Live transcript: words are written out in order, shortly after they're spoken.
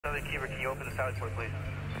Charlie Keeper, can you open the side port, please?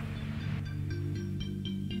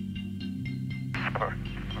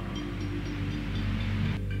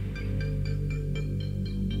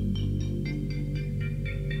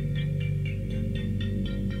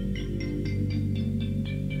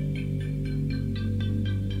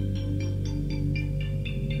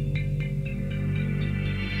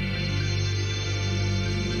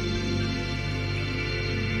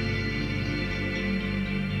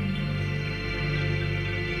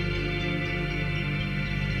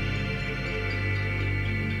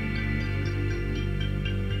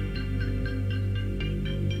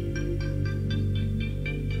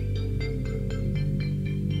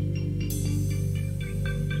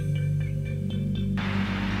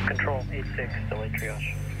 Control 8-6, delayed triage.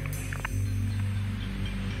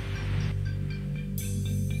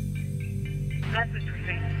 Message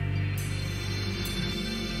received.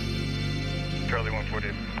 Charlie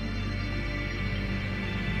 148.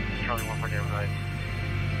 Charlie 148, right.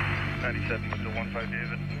 97 with the 15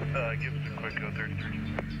 David. Give us a quick 33.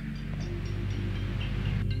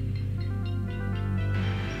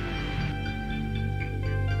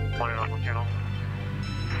 One and off one channel.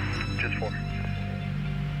 Just 4.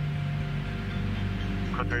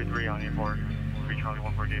 Code 33 on A4. 3 Charlie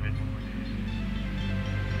 14 David.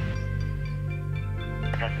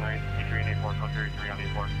 Cat 9, A3 and A4, code 33 on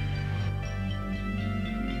A4.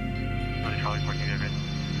 3 Charlie 14 David.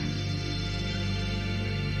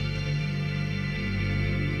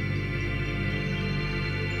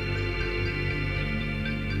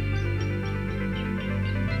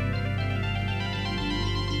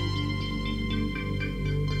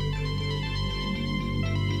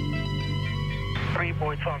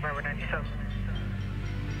 Boy 12, Robert 97.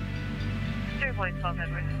 3 boy 12,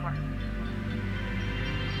 Edward 4.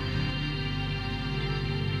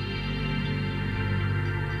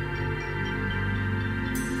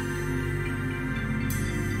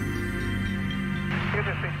 Here's a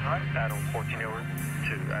station, right? Adam 14 over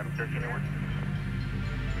to Adam 13 over.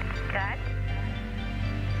 Dad?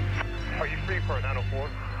 Are you free for a 904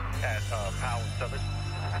 at Powell and Southern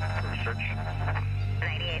for search?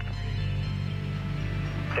 98.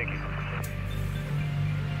 Thank you.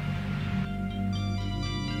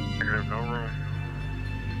 There's no room.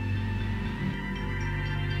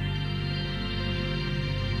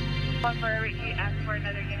 One for every, you ask for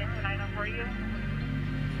another unit to 904 you?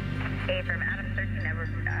 Hey, from Adam 13, Edward,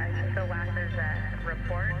 you fill Lass's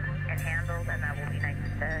report and handled, and that will be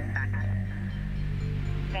next to back.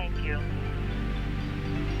 Thank you.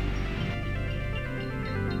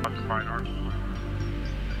 What's the fine art?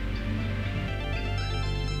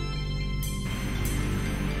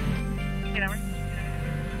 Your number?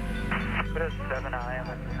 Put a 7 I am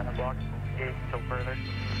at 10 o'clock. 8 till further.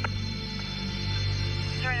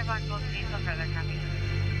 Join a box, we'll see some further copy.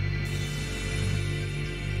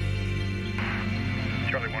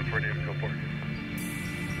 Charlie 148, go for it.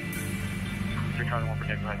 3 Charlie 1 for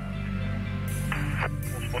David, right.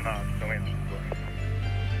 Multiple nods, no answers.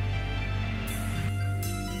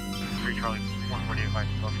 3 Charlie 148, right.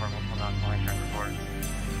 Go for multiple nods, no answer report.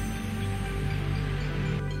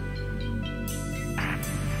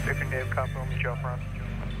 Victor Dave, copy, we'll meet you up front.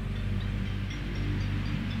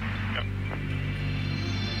 Yep.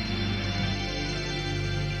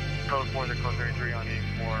 Code 4, the code 33 on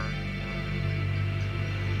A4.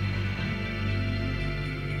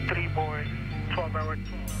 3 boy, 12 hour.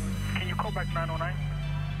 Can you call back 909?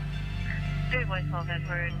 3 boy 12,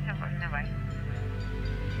 Edward 10 4, stand by.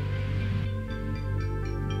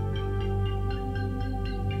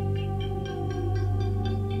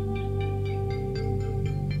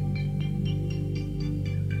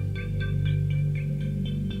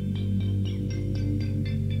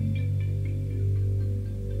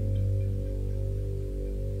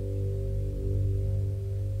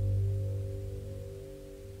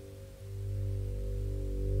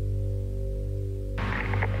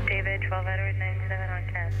 David, 12 Edward 97 on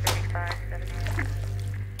cat 35, 7.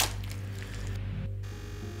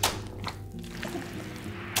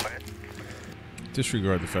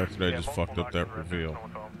 Disregard the fact that I just fucked up that reveal.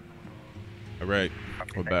 Alright,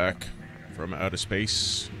 we're back from outer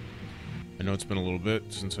space. I know it's been a little bit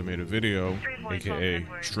since I made a video, aka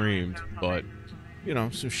streamed, but, you know,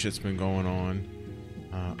 some shit's been going on.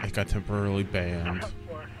 I got temporarily banned,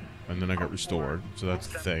 and then I got restored, so that's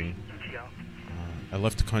the thing. I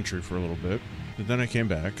left the country for a little bit, but then I came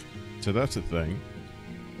back, so that's a thing.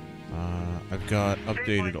 I've got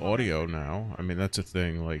updated audio now. I mean, that's a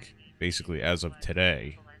thing, like, basically as of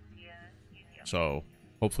today. So,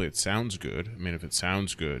 hopefully it sounds good. I mean, if it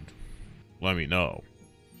sounds good, let me know.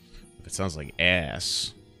 If it sounds like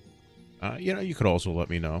ass, You know, you could also let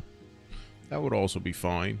me know. That would also be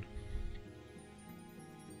fine.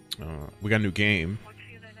 We got a new game,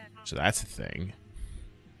 so that's a thing.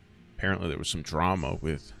 Apparently there was some drama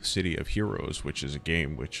with City of Heroes, which is a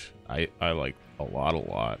game which I liked a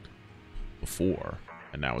lot before,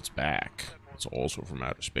 and now it's back. It's also from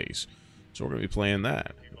outer space. So we're going to be playing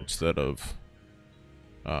that instead of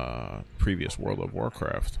previous World of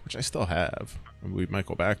Warcraft, which I still have. And we might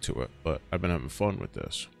go back to it, but I've been having fun with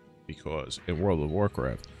this because in World of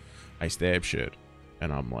Warcraft, I stab shit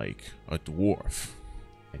and I'm like a dwarf.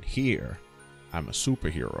 And here, I'm a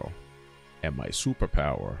superhero, and my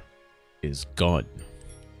superpower is gun.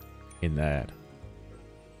 In that,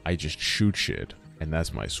 I just shoot shit, and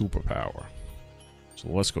that's my superpower. So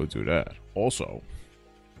let's go do that. Also,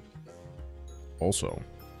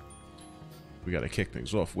 we gotta kick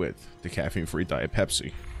things off with the caffeine-free Diet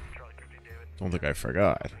Pepsi. Don't think I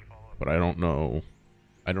forgot, but I don't know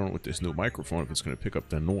with this new microphone if it's gonna pick up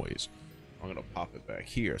the noise. I'm gonna pop it back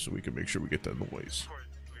here so we can make sure we get the noise.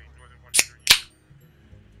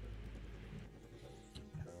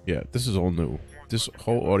 Yeah, this is all new. This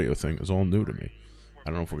whole audio thing is all new to me. I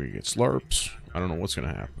don't know if we're gonna get slurps. I don't know what's gonna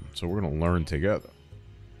happen. So we're gonna learn together.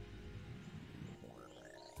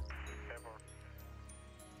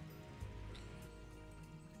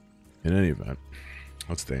 In any event,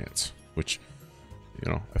 let's dance. Which,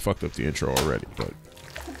 you know, I fucked up the intro already, but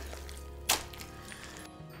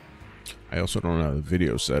I also don't know how the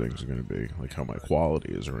video settings are gonna be, like how my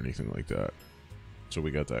quality is or anything like that. So we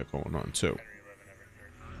got that going on too.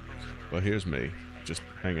 But here's me, just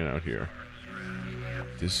hanging out here.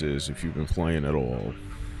 This is, if you've been playing at all,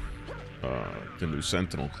 the new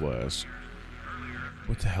Sentinel class.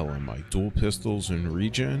 What the hell am I? Dual pistols and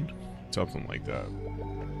regen? Something like that.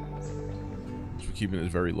 So we're keeping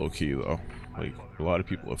this very low key though. Like, a lot of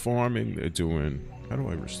people are farming, they're doing... How do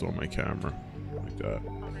I restore my camera? Like that.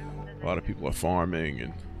 A lot of people are farming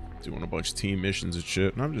and doing a bunch of team missions and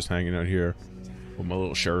shit. And I'm just hanging out here with my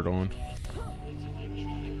little shirt on.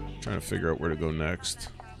 Trying to figure out where to go next.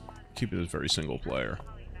 Keeping this very single player.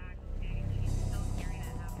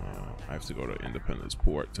 I have to go to Independence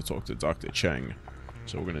Port to talk to Dr. Cheng.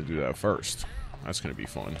 So we're going to do that first. That's going to be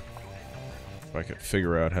fun. If I could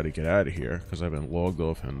figure out how to get out of here, because I've been logged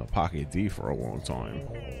off in the Pocket D for a long time.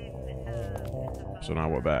 So now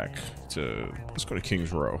we're back to... Let's go to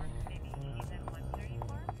King's Row.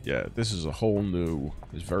 Yeah, this is a whole new...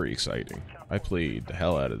 It's very exciting. I played the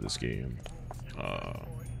hell out of this game.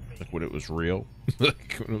 Like when it was real,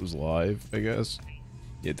 like when it was live, I guess.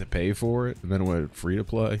 You had to pay for it, and then when it went free to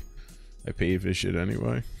play, I paid for shit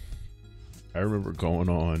anyway. I remember going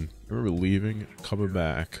on, I remember leaving, coming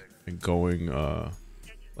back, and going,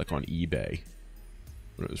 like on eBay,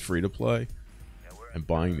 when it was free to play, and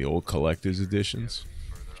buying the old collector's editions,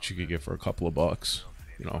 which you could get for a couple of bucks,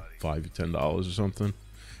 you know, $5 to $10 or something,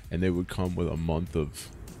 and they would come with a month of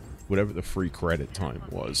whatever the free credit time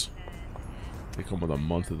was. They come with a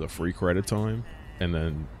month of the free credit time, and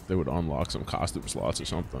then they would unlock some costume slots or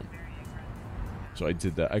something. So I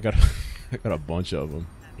did that. I got a bunch of them.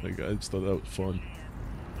 Like, I just thought that was fun.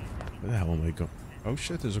 Where the hell am I going? Oh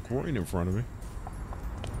shit, there's a coin in front of me.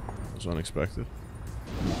 That was unexpected.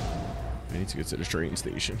 I need to get to the train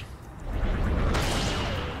station.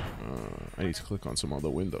 I need to click on some other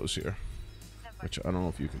windows here, which I don't know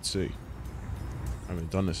if you can see. I haven't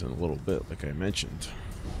done this in a little bit, like I mentioned.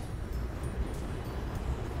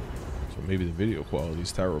 So maybe the video quality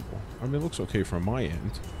is terrible. I mean, it looks okay from my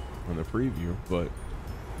end on the preview, but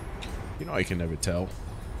you know, I can never tell.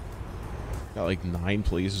 Got like 9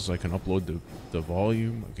 places I can upload the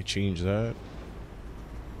volume. I could change that.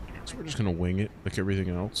 So we're just gonna wing it like everything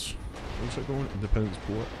else. Looks like going Independence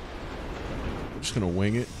Port. We're just gonna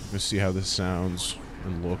wing it. Let's see how this sounds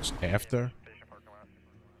and looks after.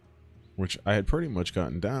 Which I had pretty much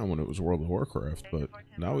gotten down when it was World of Warcraft, but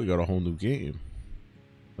now we got a whole new game.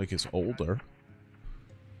 Like, it's older.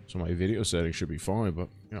 So my video settings should be fine, but,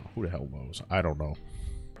 you know, who the hell knows? I don't know.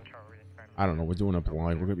 I don't know. We're doing it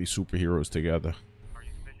blind. We're gonna be superheroes together.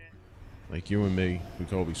 Like, you and me, we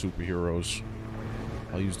can all be superheroes.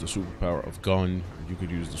 I'll use the superpower of gun. You could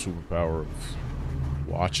use the superpower of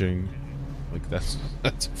watching. Like, that's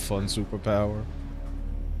a fun superpower.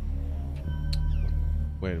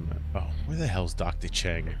 Wait a minute. Oh, where the hell's Dr.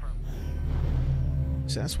 Cheng?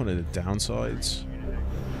 See, that's one of the downsides.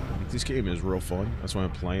 Like, this game is real fun. That's why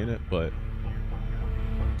I'm playing it, but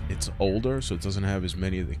it's older, so it doesn't have as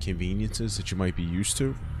many of the conveniences that you might be used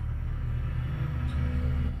to.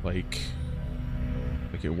 Like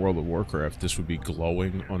in World of Warcraft, this would be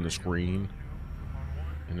glowing on the screen.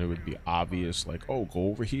 And it would be obvious, like, oh, go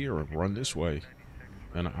over here and run this way.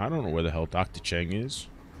 And I don't know where the hell Dr. Cheng is.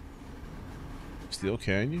 Steel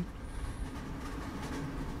Canyon?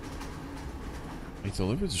 I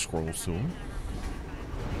delivered the scrolls to him.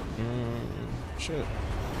 Shit.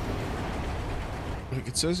 Like,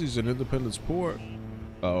 it says he's in Independence Port.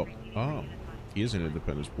 Oh. He is in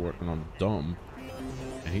Independence Port, and I'm dumb.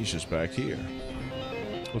 And he's just back here.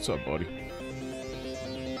 What's up, buddy?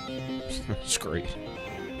 It's great.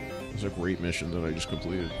 It's a great mission that I just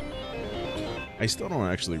completed. I still don't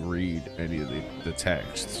actually read any of the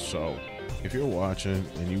text, so if you're watching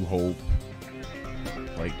and you hope,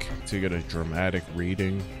 like, to get a dramatic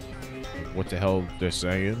reading of what the hell they're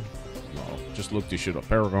saying, no, just look this shit up.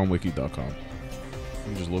 ParagonWiki.com.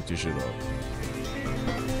 You just look this shit up.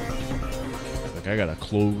 Like, I got a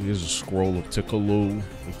clue. Here's a scroll of Tickaloo.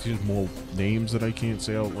 Like, there's more names that I can't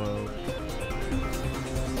say out loud.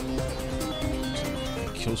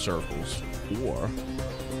 Kill circles or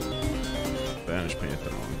Banish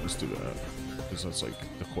Pantheon. Let's do that because that's like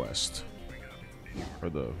the quest or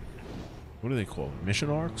the, what do they call it?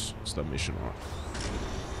 Mission arcs? It's the mission arc.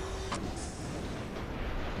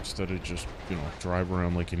 Instead of just, you know, drive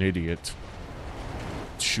around like an idiot,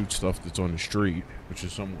 shoot stuff that's on the street, which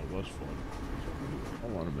is somewhat less fun.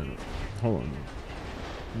 Hold on a minute. Hold on a minute.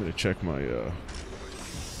 I'm gonna check my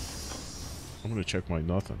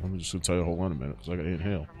nothing. I'm just gonna tell you, hold on a minute, because I gotta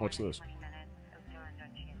inhale. Watch this.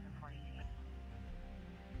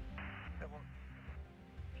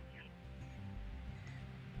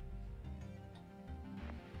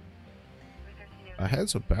 I had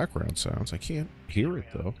some background sounds. I can't hear it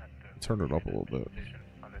though. Turn it up a little bit.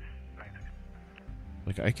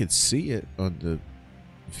 Like, I could see it on the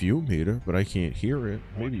view meter, but I can't hear it.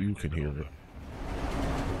 Maybe you can hear it.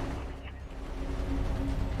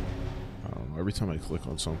 Every time I click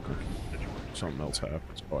on something, something else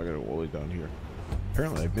happens. Oh, I gotta go all the way down here.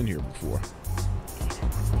 Apparently, I've been here before.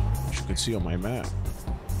 As you can see on my map,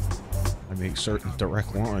 I make certain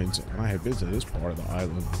direct lines, and I have been to this part of the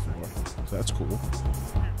island before. So that's cool.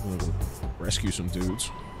 I'm gonna go rescue some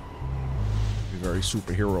dudes. Be very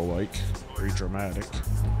superhero-like, very dramatic.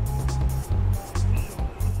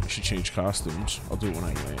 I should change costumes. I'll do it when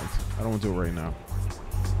I land. I don't want to do it right now.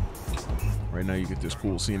 Right now, you get this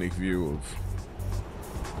cool scenic view of,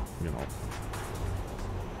 you know,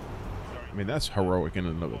 I mean, that's heroic in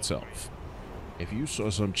and of itself. If you saw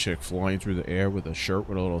some chick flying through the air with a shirt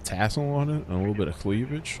with a little tassel on it and a little bit of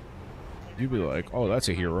cleavage, you'd be like, oh, that's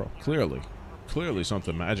a hero. Clearly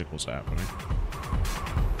something magical's happening.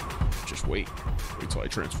 Just wait till I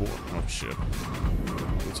transform. Oh shit.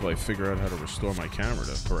 Wait till I figure out how to restore my camera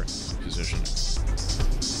to correct positioning.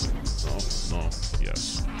 No,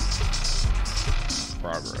 yes.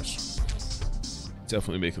 Progress.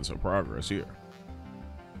 Definitely making some progress here.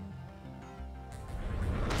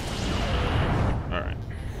 Alright.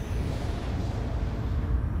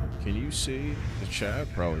 Can you see the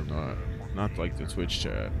chat? Probably not. Not like the Twitch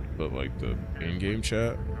chat, but like the in-game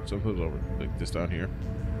chat. Sometimes I'll, like this down here.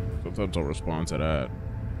 Sometimes I'll respond to that.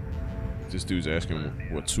 This dude's asking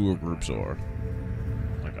what sewer groups are.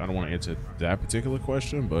 Like, I don't want to answer that particular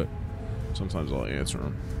question, but sometimes I'll answer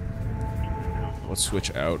them. Let's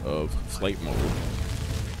switch out of flight mode.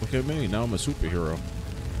 Look at me, now I'm a superhero.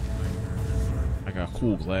 I got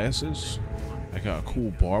cool glasses. I got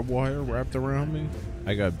cool barbed wire wrapped around me.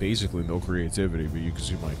 I got basically no creativity, but you can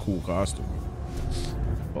see my cool costume.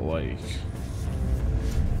 But like,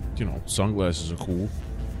 you know, sunglasses are cool.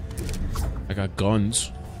 I got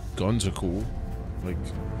guns. Guns are cool. Like,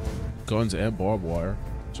 guns and barbed wire.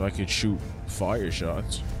 So I could shoot fire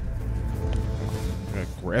shots. I got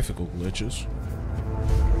graphical glitches.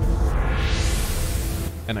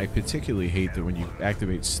 And I particularly hate that when you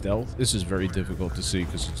activate stealth, this is very difficult to see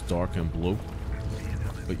because it's dark and blue,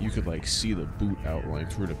 but you could like see the boot outline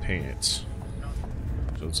through the pants.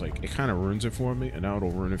 So it's like, it kind of ruins it for me, and now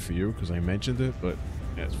it'll ruin it for you because I mentioned it, but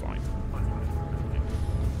yeah, it's fine.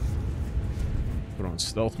 Put on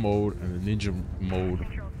stealth mode and the ninja mode,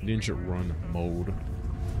 ninja run mode.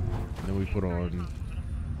 And then we put on,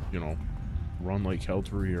 you know, run like hell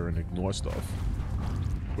through here and ignore stuff,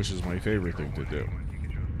 which is my favorite thing to do.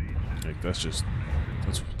 Like, that's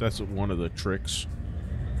one of the tricks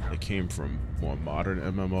that came from more modern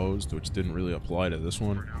MMOs, which didn't really apply to this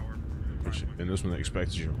one. Which, in this one, they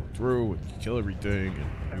expect you to go through and kill everything.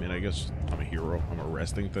 And, I mean, I guess I'm a hero. I'm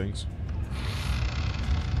arresting things.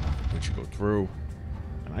 But you go through,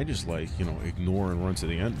 and I just like, you know, ignore and run to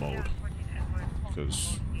the end mode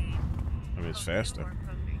because, I mean, it's faster.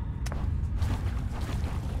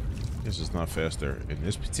 This is not faster in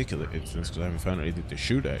this particular instance because I haven't found anything to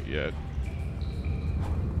shoot at yet.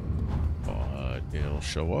 But it'll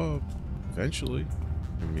show up eventually.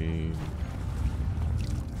 I mean,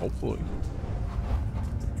 hopefully.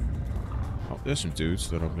 Oh, there's some dudes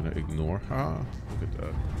that I'm gonna ignore. Ah, look at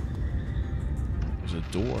that. There's a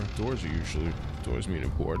door. Doors mean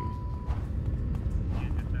important.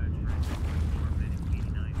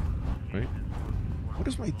 Right? What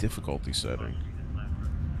is my difficulty setting?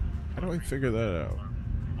 How do I figure that out?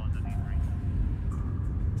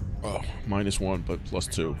 Oh, -1, but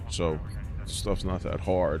 +2. So, stuff's not that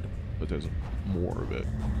hard, but there's more of it.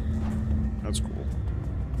 That's cool.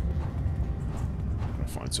 Gotta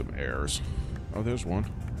find some airs. Oh, there's one.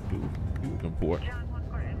 Ooh, important.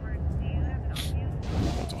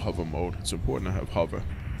 It's a hover mode. It's important to have hover.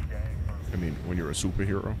 I mean, when you're a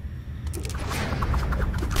superhero.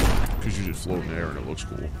 Because you just float in the air and it looks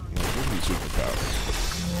cool. Like, what are these superpowers?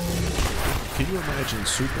 Can you imagine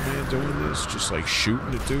Superman doing this? Just like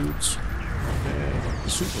shooting at dudes? Man, the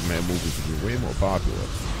Superman movies would be way more popular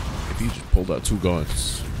if he just pulled out 2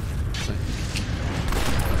 guns.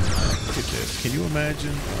 Look at this. Can you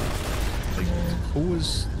imagine? Like, who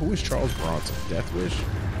is Charles Bronson? Death Wish?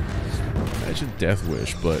 Imagine Death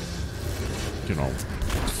Wish, but you know,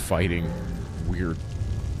 fighting weird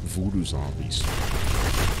voodoo zombies.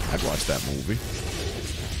 I'd watch that movie.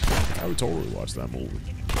 I would totally watch that movie.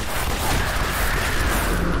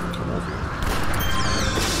 Come over here.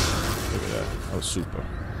 Look at that. That was super.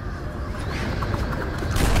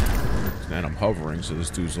 And I'm hovering, so this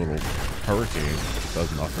dude's little hurricane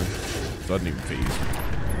does nothing. Doesn't even phase me.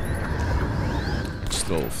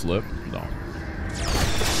 Still a flip? No.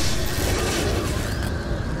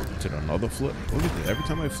 Did another flip? Look at that. Every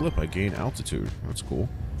time I flip, I gain altitude. That's cool.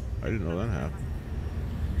 I didn't know that happened.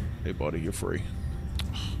 Hey, buddy, you're free.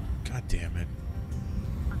 God damn it.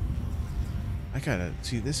 I gotta...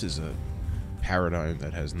 See, this is a paradigm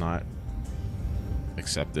that has not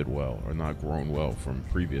accepted well or not grown well from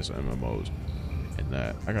previous MMOs. And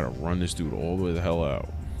that I gotta run this dude all the way the hell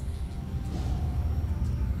out.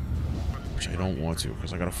 Which I don't want to,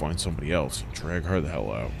 because I gotta find somebody else and drag her the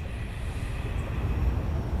hell out.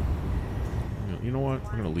 You know what?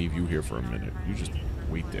 I'm gonna leave you here for a minute. You just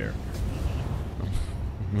wait there.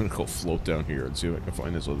 I'm gonna go float down here and see if I can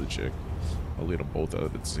find this other chick. I'll lead them both out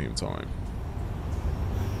at the same time.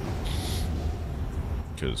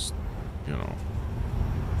 Because, you know,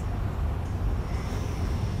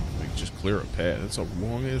 we can just clear a path. That's a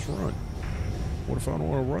long ass run. What if I don't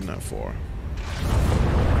want to run that far?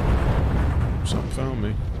 Something found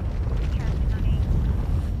me.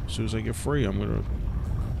 As soon as I get free, I'm gonna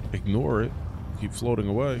ignore it. Keep floating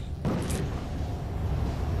away.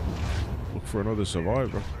 Look for another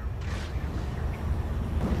survivor.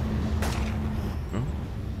 No?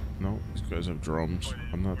 No, these guys have drums.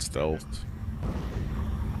 I'm not stealthed.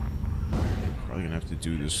 Probably gonna have to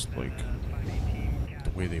do this, like,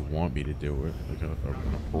 the way they want me to do it. Like, an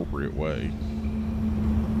appropriate way.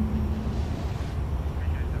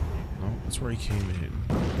 No, that's where he came in.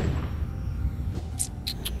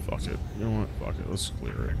 Fuck it. You know what? Fuck it. Let's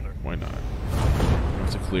clear it. Why not? I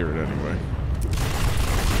have to clear it anyway.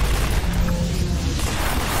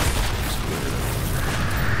 Let's clear it.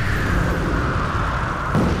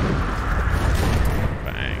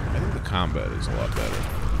 Bang. I think the combat is a lot better.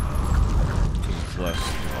 Because it's less,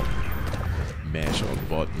 you know, mash on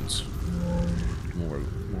buttons. More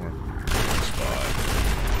spot.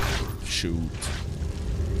 Shoot.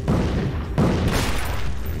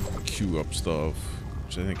 Queue up stuff.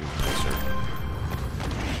 Which I think is nicer.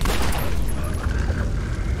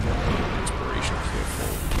 Inspiration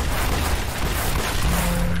careful.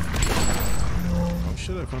 Oh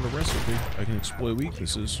shit, I found a recipe. I can exploit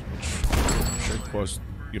weaknesses, which should cost,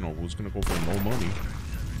 you know, was gonna go for no money.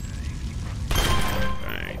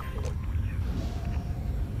 Bang.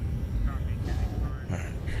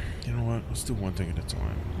 Alright. You know what? Let's do one thing at a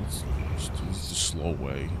time. Let's do this the slow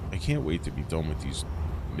way. I can't wait to be done with these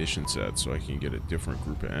mission sets so I can get a different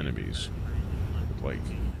group of enemies with, like,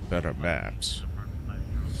 better maps.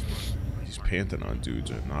 These Pantheon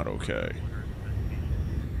dudes are not okay.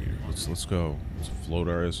 Here, let's go. Let's float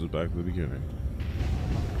our asses back to the beginning.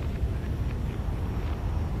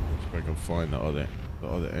 See if I can find the other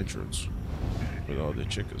entrance where the other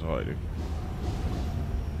chick is hiding.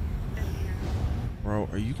 Bro,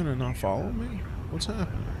 are you gonna not follow me? What's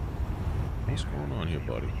happening? What's going on here,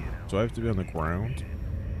 buddy? So I have to be on the ground?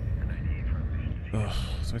 Ugh,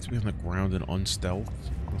 so I have to be on the ground and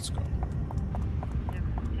unstealthed? Let's go.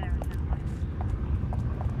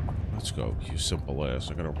 Let's go, you simple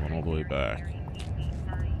ass. I gotta run all the way back.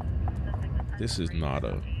 This is not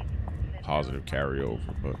a positive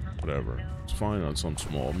carryover, but whatever. It's fine on some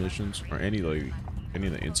small missions, or any of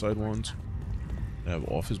the inside ones that have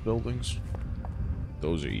office buildings.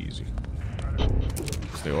 Those are easy.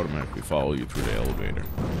 Because they automatically follow you through the elevator.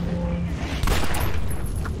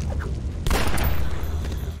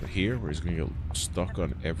 But here, where he's going to get stuck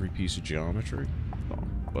on every piece of geometry, oh,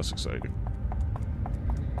 less exciting.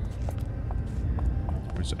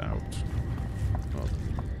 Where's out? Up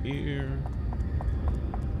here.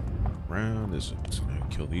 Around. This is going to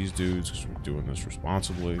kill these dudes because we're doing this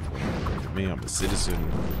responsibly. Look at me, I'm a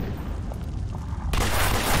citizen.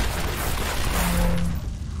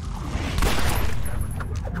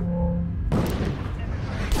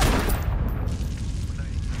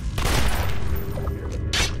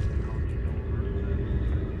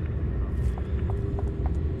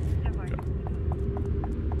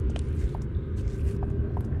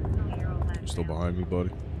 Still behind me, buddy?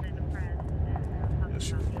 Yes,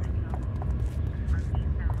 you are.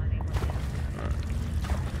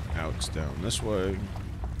 Alright. Out's down this way.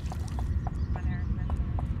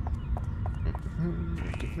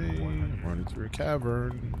 Look at me. I'm running through a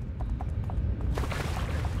cavern.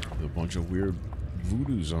 With a bunch of weird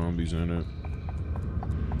voodoo zombies in it.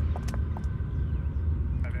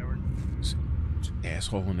 This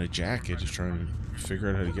asshole in a jacket is trying to figure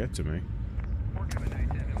out how to get to me.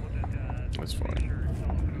 That's fine.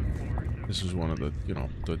 This is one of the, you know,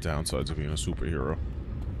 the downsides of being a superhero.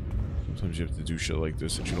 Sometimes you have to do shit like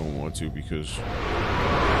this that you don't want to because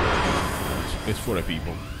it's for the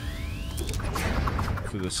people.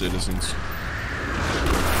 For the citizens.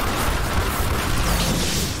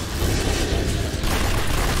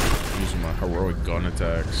 Using my heroic gun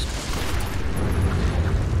attacks.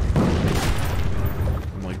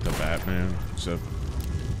 I'm like the Batman, except,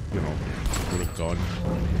 you know, with a gun.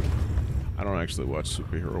 I don't actually watch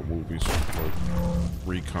superhero movies or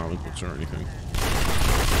read comic books or anything.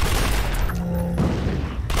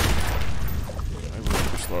 I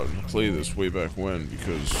remember starting to play this way back when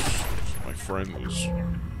because my friend was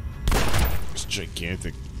this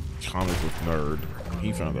gigantic comic book nerd.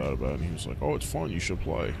 He found out about it and he was like, oh, it's fun, you should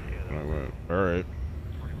play. And I went, alright,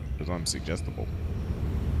 because I'm suggestible.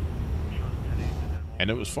 And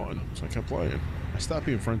it was fun, so I kept playing. I stopped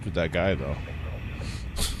being friends with that guy though.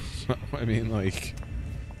 I mean, like,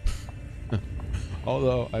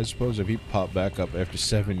 although I suppose if he popped back up after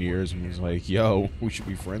 7 years and was like, yo, we should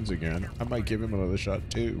be friends again, I might give him another shot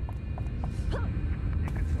too.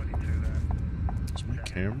 Is my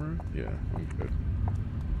camera? Yeah, I'm good.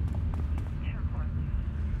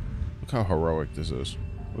 Look how heroic this is.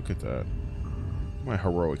 Look at that. My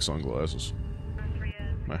heroic sunglasses.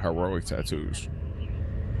 My heroic tattoos.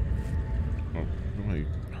 Oh, my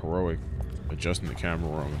heroic adjusting the camera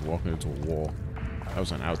wrong and walking into a wall. That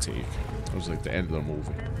was an outtake. That was like the end of the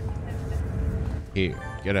movie. Here,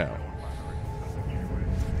 get out.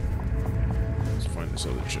 Let's find this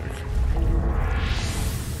other chick.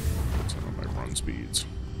 Let's turn on my run speeds.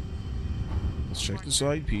 Let's check the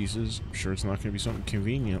side pieces. I'm sure it's not going to be something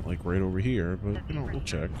convenient like right over here, but you know, we'll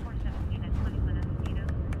check.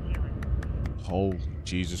 Oh,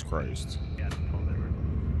 Jesus Christ.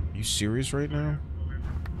 Are you serious right now?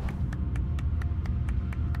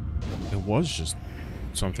 It was just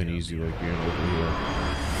something easy like being over here.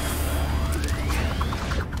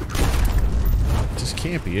 This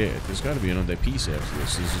can't be it. There's got to be another piece after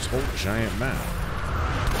this. There's this whole giant map.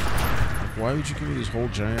 Why would you give me this whole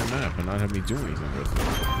giant map and not have me do anything with it?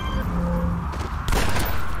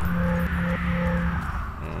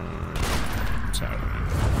 What's happening?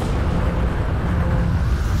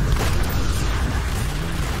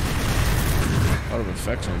 A lot of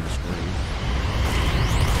effects on the screen.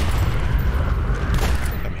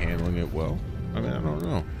 Handling it well. I mean, I don't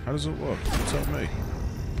know. How does it look? What's up, mate?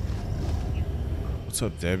 What's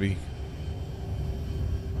up, Debbie?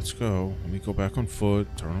 Let's go. Let me go back on foot.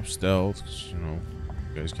 Turn off stealth. 'Cause, you know,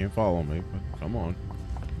 you guys can't follow me, but come on.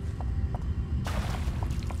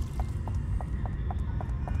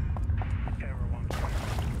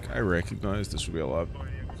 I recognize this would be a lot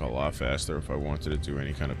faster if I wanted to do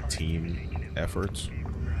any kind of team efforts,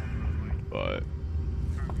 but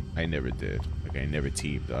I never did. Like, I never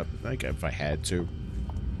teamed up. Like, if I had to,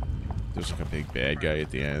 there's like a big bad guy at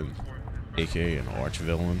the end, aka an arch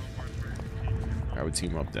villain, I would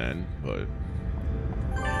team up then, but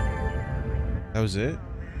that was it?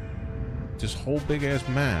 This whole big ass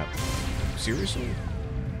map? Seriously?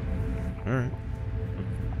 Alright.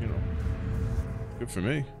 You know, good for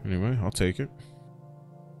me. Anyway, I'll take it.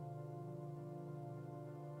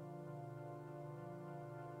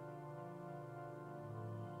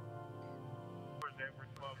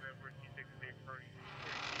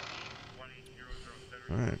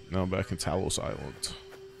 Alright, now I'm back in Talos Island.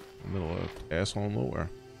 In the middle of asshole nowhere.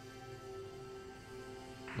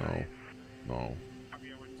 No. No.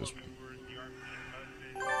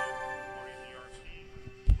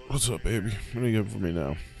 What's up, baby? What do you got for me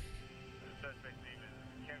now?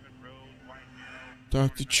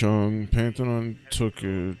 Dr. Chung, Pantheon took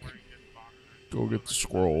it. Go get the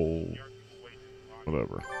scroll.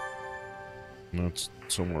 Whatever. That's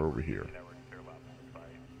somewhere over here.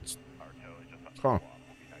 Huh.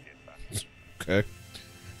 Okay.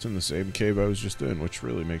 It's in the same cave I was just in, which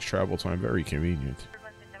really makes travel time very convenient.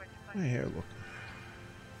 My hair, look.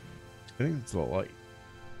 I think it's the light.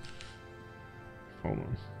 Hold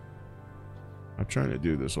on. I'm trying to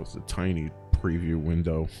do this off the tiny preview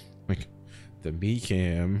window. Like, the me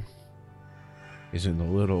cam is in the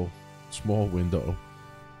little small window.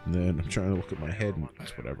 And then I'm trying to look at my head and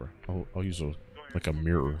it's whatever. I'll use a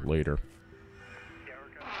mirror later.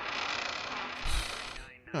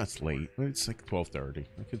 Oh, it's late. It's like 12:30.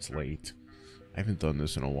 Like, it's late. I haven't done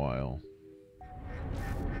this in a while.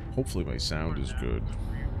 Hopefully my sound is good.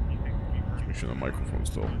 Just make sure the microphone's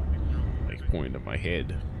still like pointing at my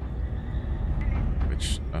head.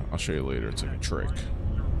 Which I'll show you later. It's like a trick.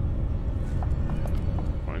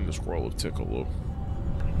 Find the scroll of Tickle.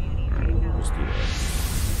 Alright, let's do that.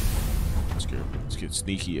 Let's get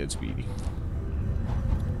sneaky and speedy.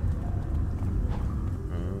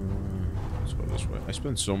 Let's go this way. I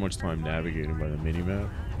spend so much time navigating by the minimap.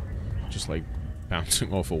 Just like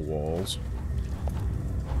bouncing off of walls.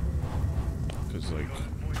 Because like,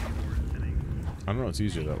 I don't know, it's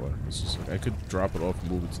easier that way. It's just like, I could drop it off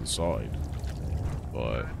and move it to the side.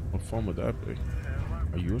 But what fun would that be?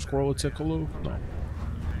 Are you a squirrel, Tickle? No.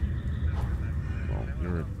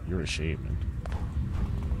 Well, you're a shaman.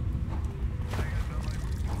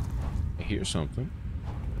 I hear something.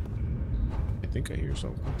 I think I hear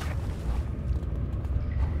something.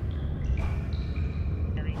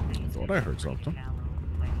 I thought I heard something.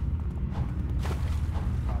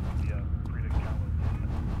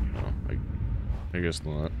 Oh, I guess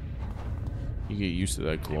not. You get used to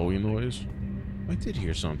that glowing noise. I did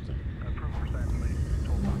hear something.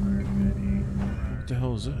 What the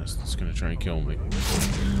hell is this? It's gonna try and kill me.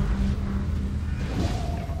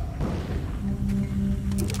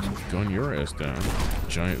 Gun your ass down.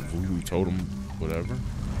 Giant voodoo totem, whatever.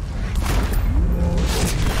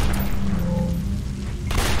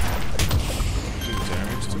 Doing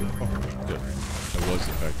damage to it? Oh, good. I was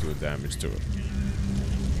in fact doing damage to it.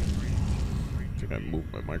 I think I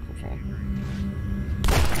moved my microphone.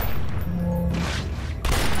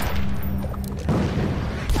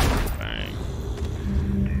 Bang.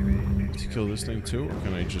 To kill this thing too, or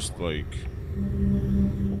can I just like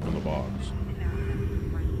open the box?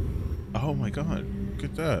 Oh my god, look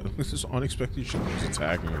at that. This is unexpected shit that's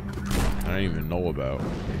attacking me. I didn't even know about.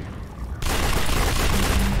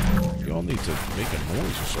 Y'all need to make a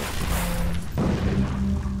noise or something.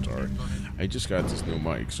 Sorry. I just got this new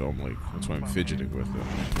mic, so I'm like, that's why I'm fidgeting with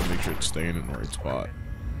it. Make sure it's staying in the right spot.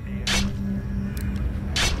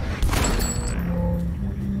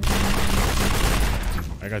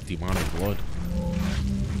 I got demonic blood.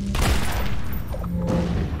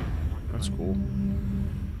 That's cool.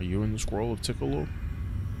 Are you in the scroll of Tickle?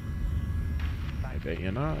 I bet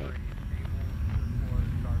you're not.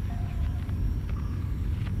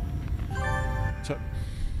 So,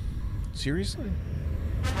 seriously?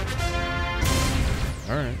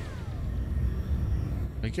 Alright.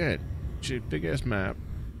 Again, big ass map.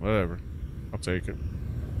 Whatever. I'll take it.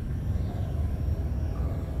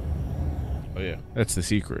 Oh yeah, that's the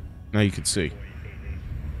secret. Now you can see.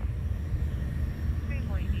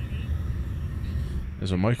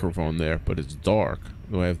 There's a microphone there, but it's dark.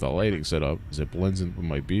 The way I have the lighting set up is it blends in with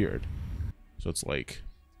my beard. So it's like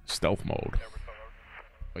stealth mode.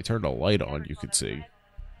 If I turn the light on, you can see.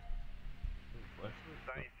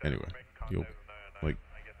 Anyway, you'll like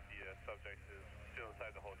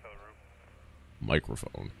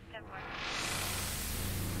microphone.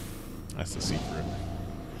 That's the secret.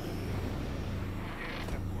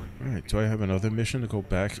 Alright, do I have another mission to go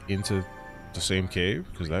back into the same cave?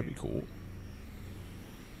 Because that'd be cool.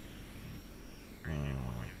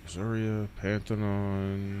 Azuria,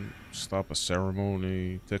 Pantheon, stop a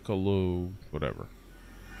ceremony, Tickle, whatever.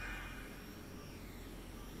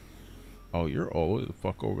 Oh, you're all the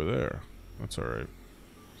fuck over there. That's alright.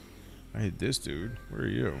 I hit this dude. Where are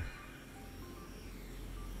you?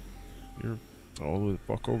 You're all the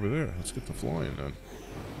fuck over there. Let's get the flying then.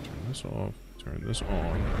 Turn this off. Turn this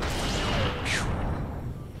on.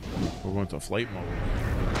 We're going to flight mode.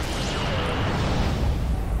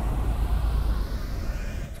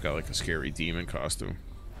 I've got like a scary demon costume.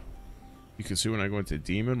 You can see when I go into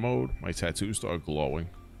demon mode, my tattoos start glowing.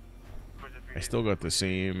 I still got the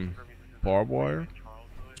same barbed wire.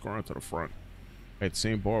 Let's go around to the front. I had the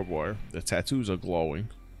same barbed wire. The tattoos are glowing.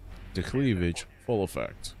 The cleavage Full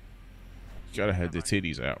effect. You gotta have the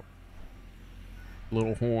titties out.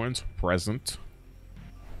 Little horns present.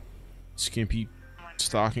 Skimpy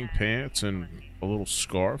stocking pants and a little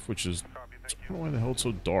scarf, which is, I don't know why the hell it's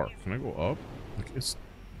so dark. Can I go up? Like it's,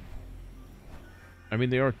 I mean,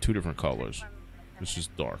 they are two different colors. It's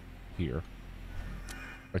just dark here.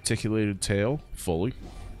 Articulated tail, fully.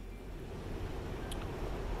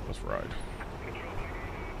 Let's ride.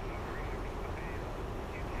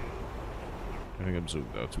 I think I'm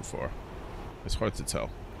zoomed out too far. It's hard to tell.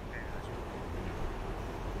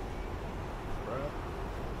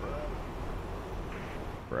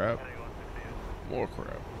 Crap. More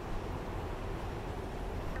crap.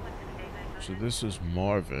 So this is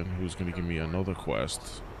Marvin, who's going to give me another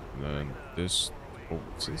quest. And then this... Oh,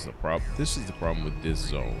 this is the problem. This is the problem with this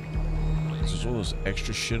zone. There's all this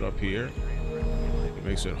extra shit up here. It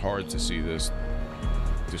makes it hard to see this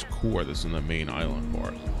core that's in the main island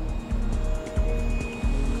part.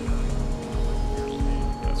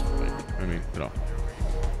 That's fine. I mean, you know,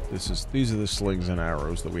 these are the slings and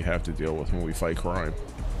arrows that we have to deal with when we fight crime.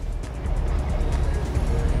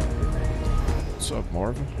 What's up,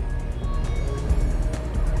 Marvin?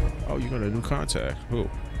 Oh, you got a new contact. Who?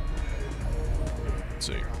 Let's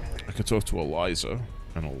see. I could talk to Eliza,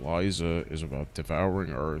 and Eliza is about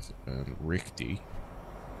devouring Earth and Ricky.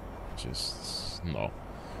 Just no.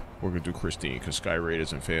 We're gonna do Christine because Sky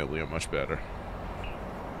Raiders and Family are much better.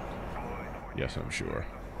 Yes, I'm sure.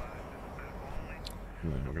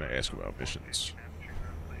 And then we're gonna ask about missions.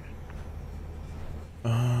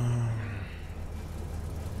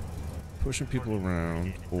 Pushing people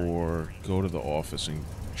around or go to the office and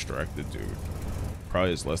extract the dude.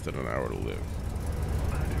 Probably is less than an hour to live.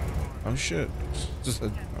 Oh shit. Just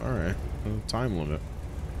alright. Time limit.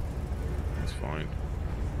 That's fine.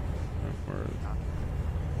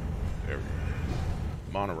 There we go.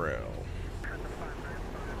 Monorail.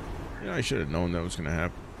 Yeah, I should have known that was gonna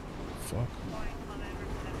happen. Fuck.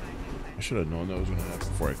 I should have known that was gonna happen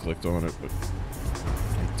before I clicked on it, but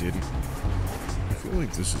I didn't. I feel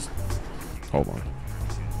like this is... Hold on.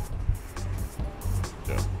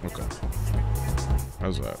 Yeah, okay.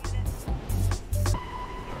 How's that?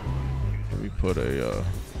 Let me put a,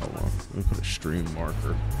 hold on. Let me put a stream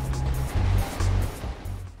marker.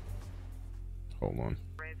 Hold on.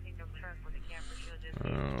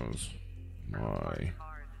 My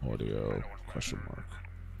audio question mark.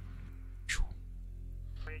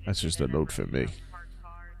 That's just a note for me.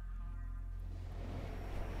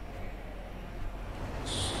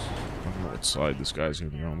 I don't know what side this guy's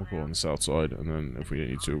gonna be on. We'll go on the south side, and then if we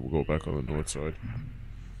need to, we'll go back on the north side.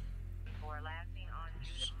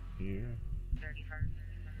 Here.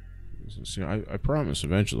 See, I promise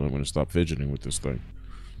eventually I'm gonna stop fidgeting with this thing.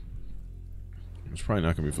 It's probably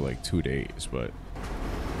not gonna be for like 2 days, but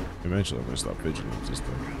eventually I'm gonna stop fidgeting with this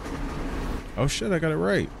thing. Oh shit, I got it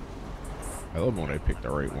right. I love when I pick the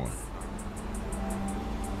right one.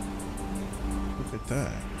 Look at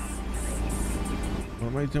that. What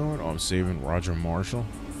am I doing? Oh, I'm saving Roger Marshall.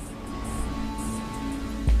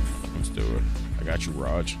 Let's do it. I got you,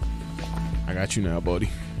 Raj. I got you now, buddy.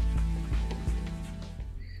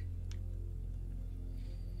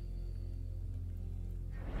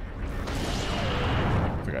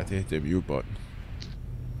 Forgot to hit the mute button.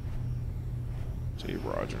 Save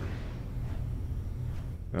Roger.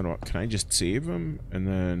 Then what, can I just save him and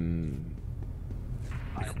then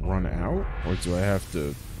like run out? Or do I have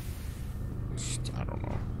to... I don't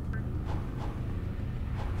know.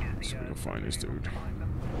 Let's see if we can find this dude.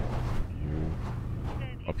 You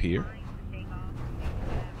up here?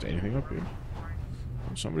 Is anything up here?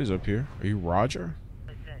 Oh, somebody's up here. Are you Roger?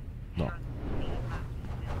 No.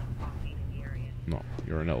 No,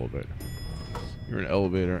 you're an elevator. You're an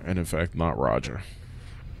elevator, and in fact, not Roger.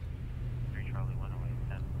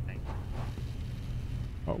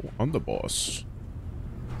 Oh, I'm the boss.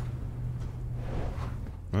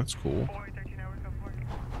 That's cool.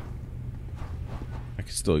 I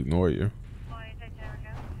can still ignore you.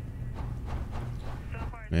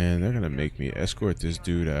 Man, they're gonna make me escort this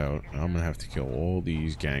dude out. I'm gonna have to kill all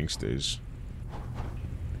these gangsters.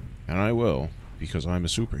 And I will, because I'm a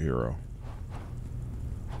superhero.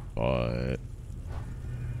 But...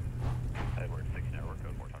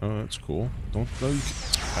 oh, that's cool. Don't know you can...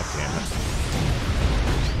 God damn it.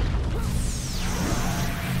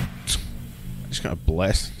 I just got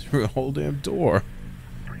blasted through the whole damn door.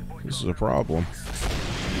 This is a problem.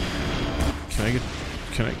 Can I get...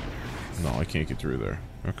 can I... no, I can't get through there.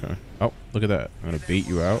 Okay. Oh, look at that. I'm gonna bait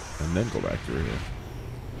you out and then go back through here.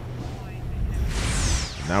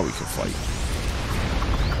 Now we can fight.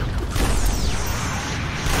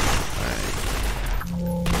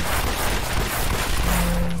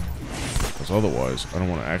 Because otherwise, I don't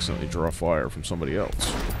want to accidentally draw fire from somebody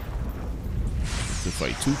else. To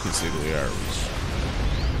fight two consigliaries.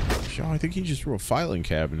 Yo, I think he just threw a filing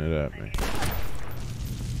cabinet at me.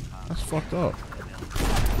 That's fucked up.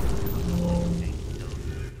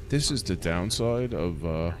 This is the downside of,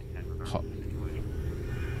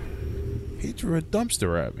 he threw a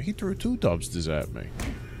dumpster at me. He threw 2 dumpsters at me.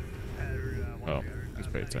 Oh, let's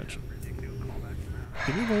pay attention.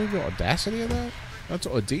 Can you believe the audacity of that? That's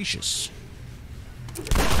audacious.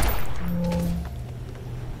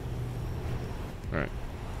 Alright.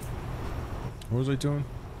 What was I doing?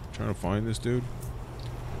 Trying to find this dude?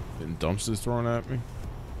 Getting dumpsters thrown at me?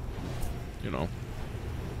 You know.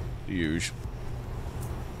 The usual.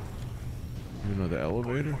 You know the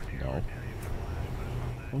elevator? No.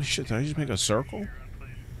 Holy shit, did I just make a circle?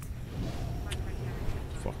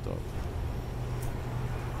 It's fucked up.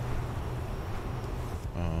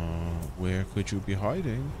 Where could you be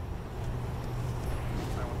hiding?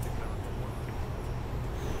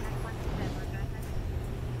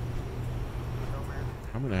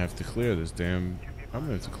 I'm gonna have to clear this damn... I'm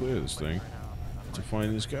gonna have to clear this thing to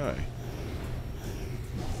find this guy.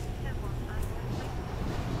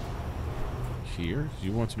 Here?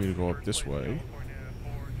 You want me to go up this way.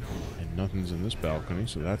 And nothing's in this balcony,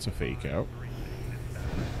 so that's a fake out.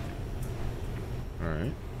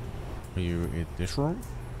 Alright. Are you in this room?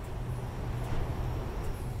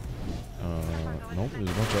 Nope, there's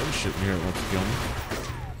a bunch of other shit in here that wants to kill me.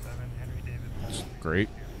 That's great.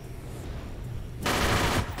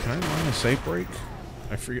 Can I line of sight break?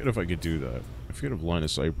 I forget if I could do that. I forget if line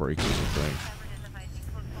of sight break is a thing.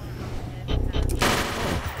 Oh.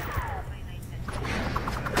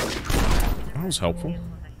 That was helpful.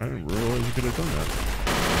 I didn't realize you could have done that.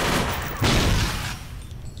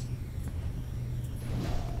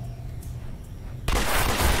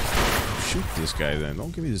 Shoot this guy then.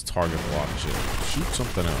 Don't give me this target block shit. Shoot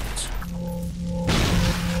something else.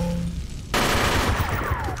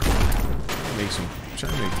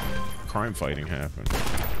 Trying to make crime fighting happen.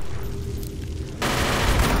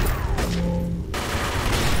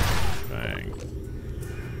 Bang.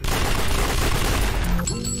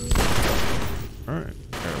 Alright.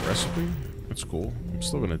 Got a recipe? That's cool. I'm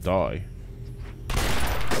still gonna die.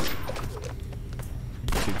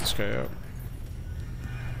 Take this guy out.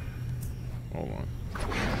 Hold on.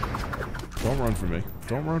 Don't run from me.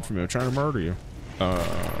 Don't run from me. I'm trying to murder you.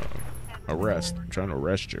 Arrest. I'm trying to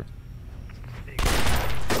arrest you.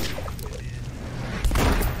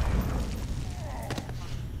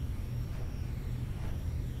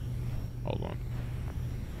 Hold on.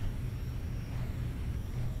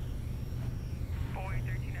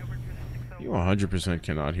 You 100%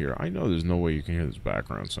 cannot hear. I know there's no way you can hear this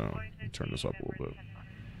background sound. Let me turn this up a little bit.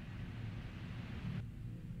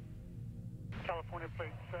 California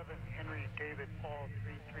plate 7, Henry David Paul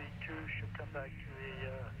 332 should come back to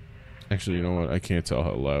the Actually, you know what? I can't tell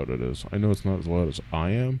how loud it is. I know it's not as loud as I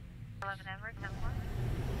am. 11 Everett,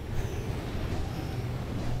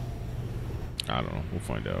 I don't know. We'll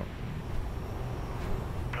find out.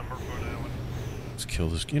 Let's kill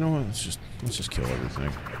this. You know what? Let's just kill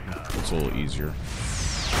everything. It's a little easier.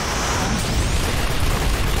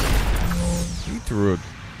 He threw a...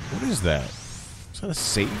 What is that? Is that a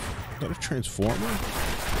safe? Is that a transformer?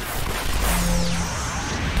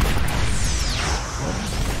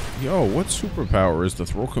 Yo, what superpower is to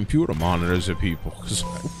throw computer monitors at people? Because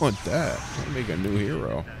I want that. I want to make a new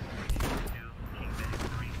hero.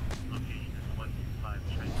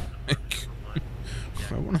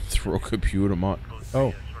 I want to throw computer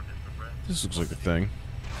Oh, this looks like a thing.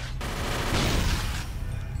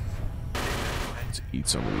 Let's eat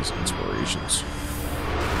some of these inspirations.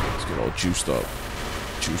 Let's get all juiced up.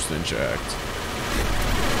 Juiced and jacked.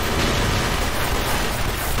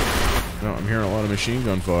 No, I'm hearing a lot of machine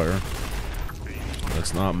gun fire.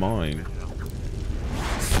 That's not mine.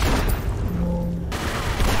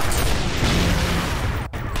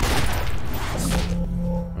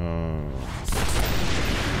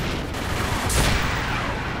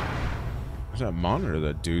 Where's that monitor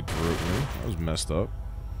that dude threw at me? That was messed up.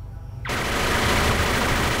 Bang.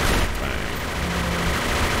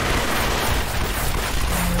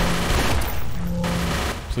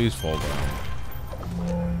 Please fall down.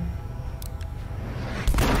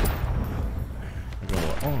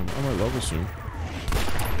 Oh, I might level soon.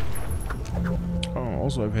 Oh,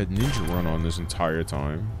 also I've had Ninja Run on this entire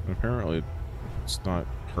time. Apparently it's not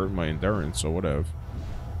hurting my endurance, so whatever.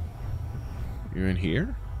 You in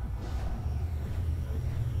here?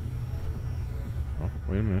 Oh,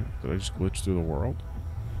 wait a minute. Did I just glitch through the world?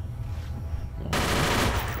 No. Oh,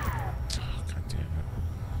 God damn it.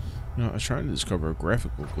 You know, I was trying to discover a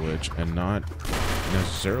graphical glitch and not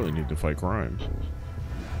necessarily need to fight crime.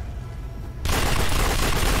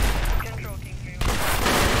 Control King 3.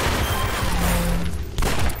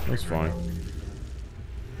 That's fine.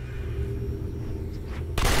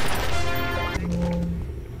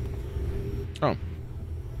 Oh.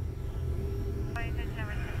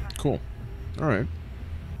 Cool. Alright.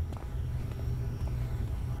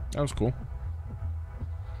 That was cool.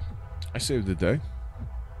 I saved the day.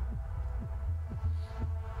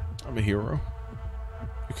 I'm a hero.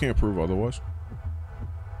 You can't prove otherwise.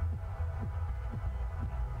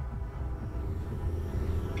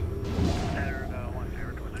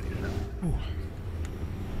 Ooh.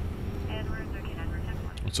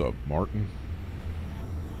 What's up, Martin?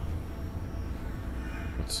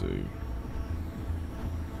 Let's see.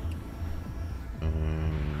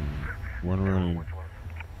 Run around and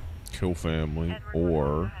kill family,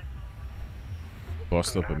 or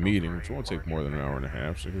bust up a meeting, which won't take more than an hour and a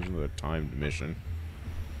half, so here's another timed mission.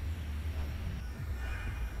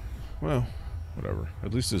 Well, whatever.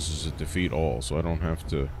 At least this is a defeat all, so I don't have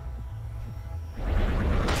to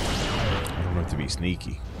be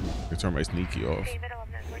sneaky. I turn my sneaky off.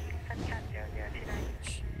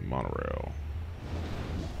 Monorail.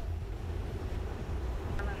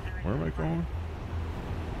 Where am I going?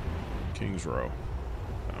 Kings Row.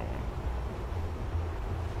 That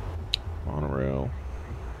one. Monorail.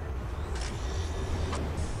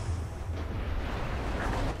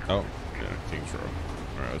 Oh, yeah, Kings Row.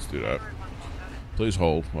 Alright, let's do that. Please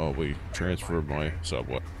hold while we transfer my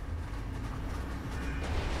subway.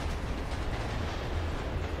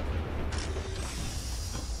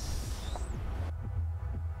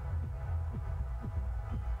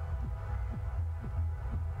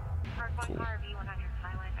 Cool.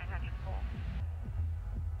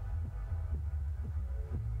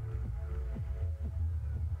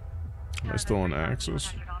 Am I still on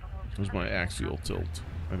axis? Where's my axial tilt?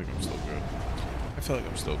 I think I'm still good. I feel like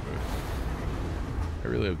I'm still good. I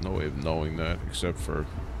really have no way of knowing that, except for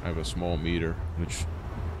I have a small meter, which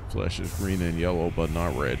flashes green and yellow, but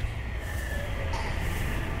not red.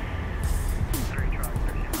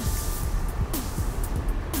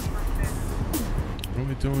 What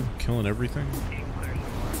am I doing? Killing everything?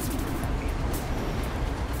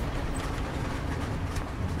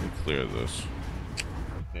 Let me clear this.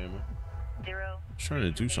 Damn it. I was trying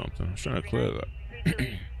to do something. I was trying to clear that.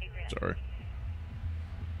 Sorry.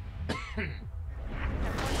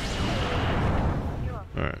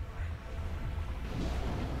 Alright.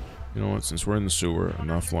 You know what? Since we're in the sewer, I'm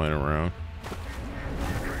not flying around.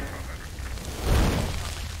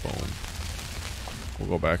 Boom. We'll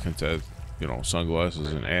go back into, you know,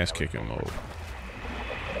 sunglasses and ass-kicking mode.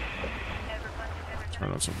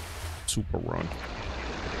 Turn on some super run.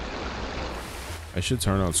 I should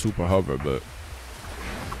turn on super hover, but,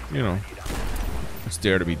 you know, let's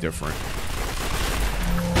dare to be different.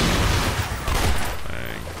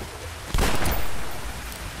 Bang.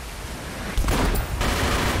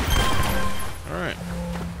 Alright.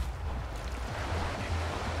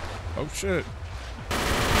 Oh shit.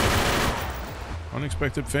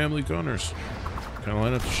 Unexpected family gunners. Can I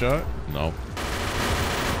line up the shot? No.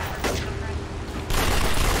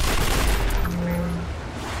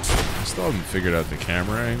 I still haven't figured out the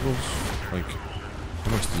camera angles. Like,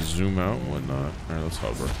 how much to zoom out and whatnot. Alright, let's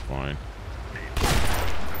hover. Fine.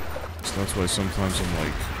 So that's why sometimes I'm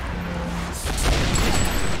like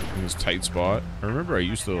in this tight spot. I remember I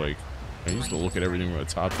used to look at everything from the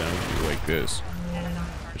top down view like this.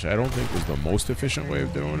 Which I don't think was the most efficient way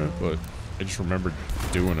of doing it, but I just remember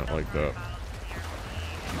doing it like that.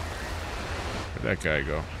 Where'd that guy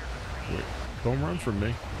go? Wait, don't run from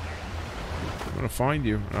me. I'm gonna find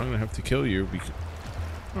you, and I'm gonna have to kill you because...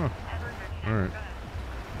 Huh. Alright.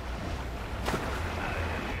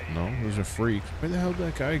 No, there's a freak. Where the hell did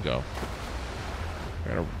that guy go? I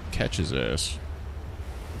gotta catch his ass.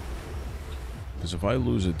 Because if I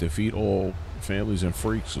lose a defeat all families and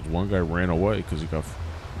freaks, because one guy ran away because he got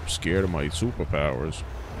scared of my superpowers,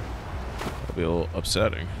 that'll be a little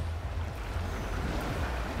upsetting.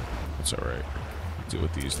 That's alright. Deal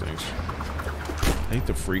with these things. I think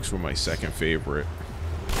the freaks were my second favorite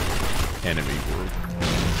enemy group.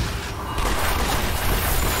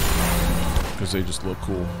 Because they just look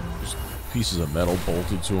cool. Just pieces of metal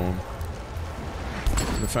bolted to them.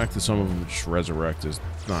 And the fact that some of them just resurrect is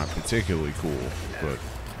not particularly cool, but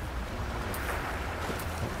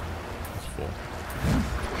it's full.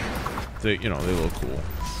 They, you know, they look cool.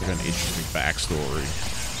 They got an interesting backstory. I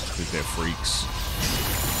think they're freaks.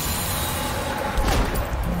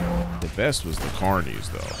 The best was the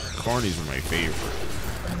Carnies, though. The Carnies were my favorite.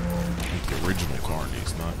 like the original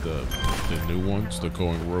carnies, not the new ones, the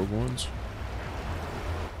going rogue ones.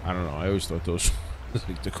 I don't know. I always thought those were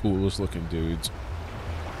like the coolest looking dudes.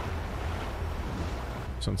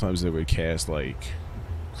 Sometimes they would cast like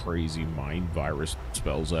crazy mind virus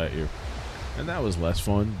spells at you, and that was less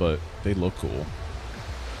fun, but they look cool.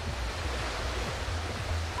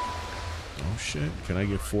 Oh shit, can I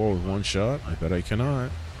get 4 with 1 shot? I bet I cannot.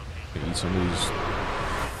 I can eat some of these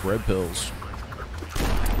red pills.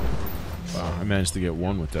 Wow, I managed to get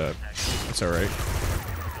 1 with that. That's alright.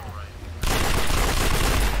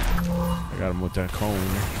 I got him with that cone.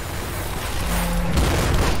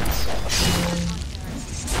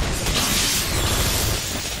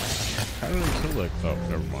 How did I kill that? Oh,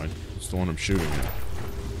 never mind. It's the one I'm shooting at.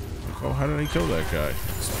 Oh, how did I kill that guy?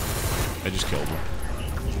 I just killed him.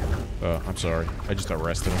 I'm sorry. I just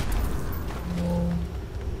arrested him.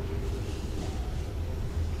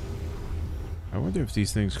 I wonder if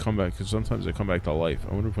these things come back, because sometimes they come back to life.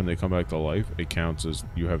 I wonder if when they come back to life, it counts as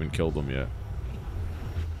you haven't killed them yet.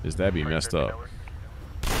 Is that be messed up?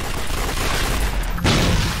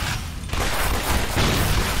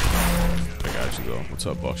 I got you, though. What's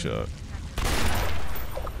up, Buckshot?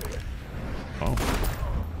 Oh.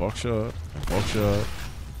 Buckshot. Buckshot.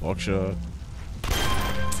 Buckshot.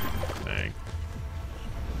 Dang.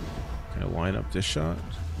 Can I line up this shot?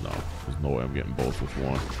 No. There's no way I'm getting both with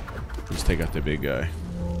 1. Let's take out the big guy.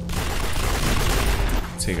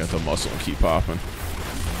 Take out the muscle and keep popping.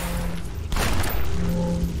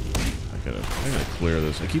 I gotta clear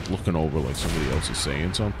this. I keep looking over like somebody else is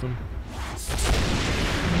saying something.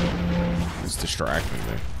 It's distracting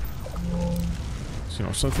me. So, you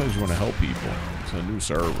know, sometimes you want to help people. It's a new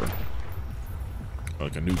server.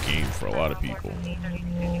 Like a new game for a lot of people.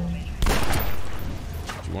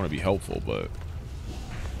 You want to be helpful, but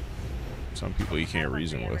some people you can't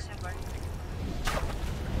reason with.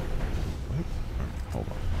 What? Hold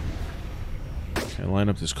on. Can I line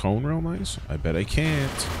up this cone real nice? I bet I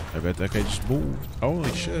can't. I bet that guy just moved.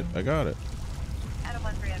 Holy shit, I got it.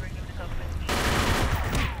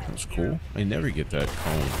 That's cool. I never get that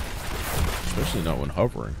cone. Especially not when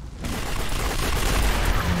hovering.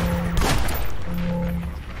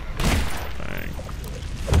 Bang.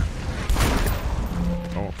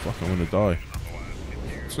 Oh, fuck, I'm gonna die.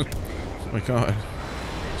 Oh my god.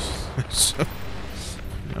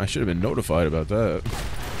 I should have been notified about that.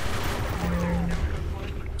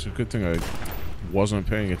 It's a good thing I wasn't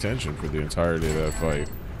paying attention for the entirety of that fight.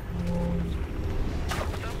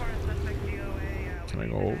 Can I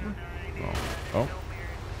go over? Oh. Oh.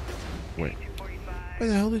 Wait. Where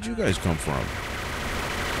the hell did you guys come from?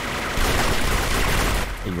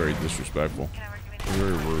 It was very disrespectful.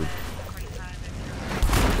 Very rude.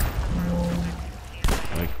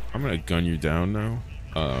 Like, I'm gonna gun you down now.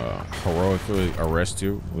 Heroically arrest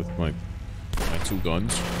you with my 2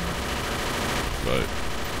 guns. But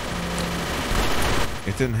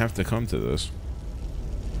it didn't have to come to this.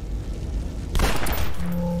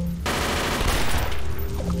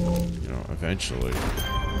 You know, eventually.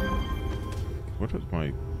 What is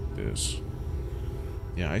my this?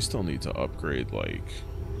 Yeah, I still need to upgrade like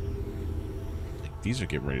these are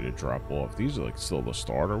getting ready to drop off. These are like still the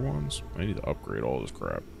starter ones. I need to upgrade all this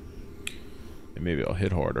crap. And maybe I'll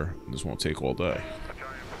hit harder. This won't take all day.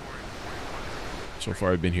 So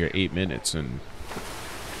far I've been here 8 minutes and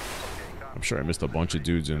I'm sure I missed a bunch of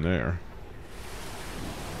dudes in there.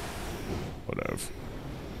 Whatever.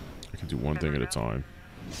 I can do one thing at a time.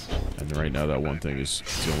 And right now that one thing is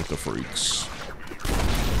dealing with the freaks.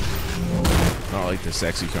 Not like the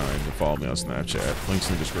sexy kind that follow me on Snapchat. Links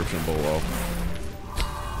in the description below.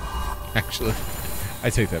 Actually, I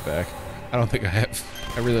take that back. I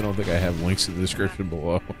really don't think I have links in the description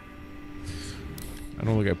below. I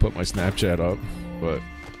don't think I put my Snapchat up, but,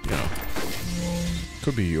 you know,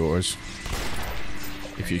 could be yours.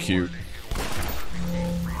 If you're cute.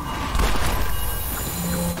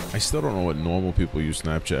 I still don't know what normal people use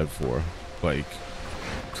Snapchat for. Like,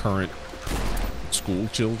 current school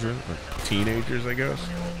children or teenagers, I guess.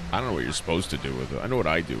 I don't know what you're supposed to do with it. I know what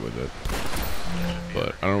I do with it,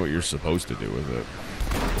 but I don't know what you're supposed to do with it.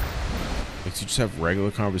 Like, you just have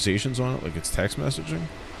regular conversations on it, like it's text messaging,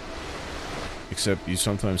 except you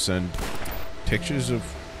sometimes send pictures of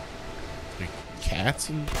like cats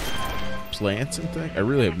and plants and things. I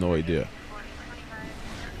really have no idea.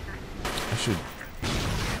 I should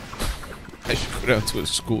go down to a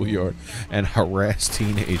schoolyard and harass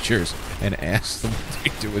teenagers and ask them what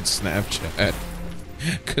they do with Snapchat.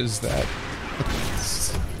 Because that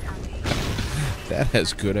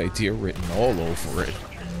has good idea written all over it.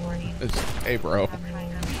 Hey, bro.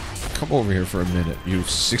 Come over here for a minute, you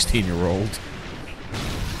 16-year-old.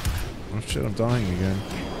 Oh shit, I'm dying again.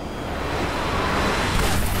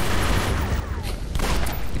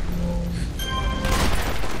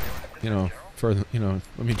 You know, further, you know,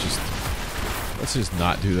 let's just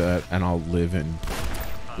not do that, and I'll live in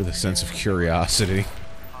with a sense of curiosity.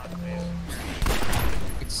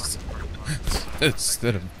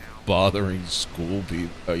 Instead of bothering school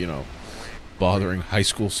people, you know, bothering high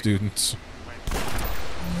school students.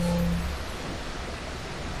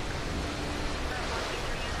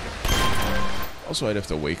 Also, I'd have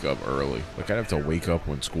to wake up early. Like, I'd have to wake up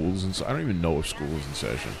when school's in session. I don't even know if school is in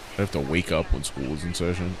session. I'd have to wake up when school is in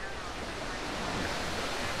session.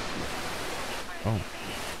 Oh.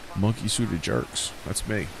 Monkey-suited jerks. That's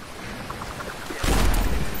me.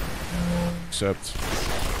 Except,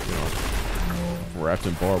 you know, wrapped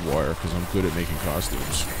in barbed wire because I'm good at making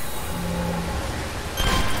costumes.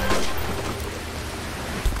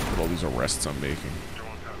 Look at all these arrests I'm making.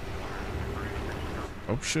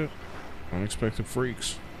 Oh, shit. Unexpected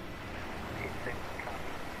freaks.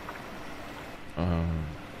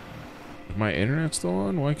 Is my internet still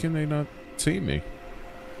on? Why can they not see me?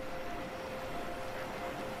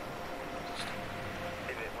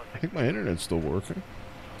 I think my internet's still working.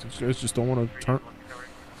 These guys just don't want to turn.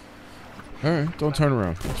 Alright, don't turn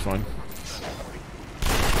around. That's fine.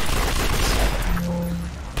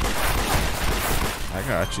 I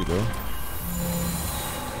got you, though.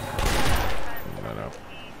 Pull that out.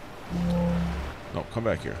 No, come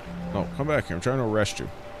back here. No, come back here. I'm trying to arrest you.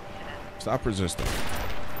 Stop resisting.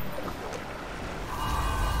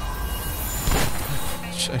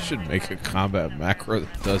 I should make a combat macro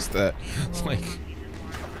that does that. It's like,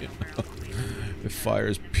 you know, it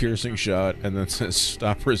fires piercing shot and then says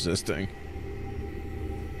stop resisting.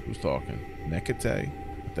 Who's talking? Nekate?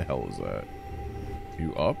 What the hell is that?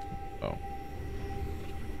 You up? Oh.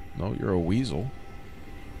 No, you're a weasel.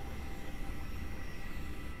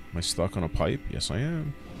 Am I stuck on a pipe? Yes, I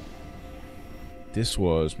am. This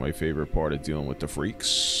was my favorite part of dealing with the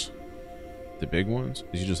freaks. The big ones.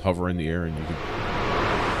 Is you just hover in the air and you can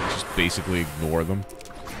just basically ignore them.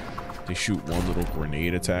 They shoot one little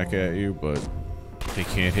grenade attack at you, but they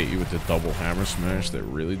can't hit you with the double hammer smash that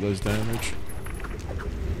really does damage.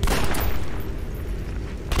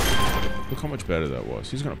 Look how much better that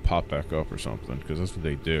was. He's gonna pop back up or something, because that's what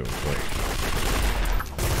they do. But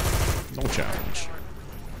no challenge.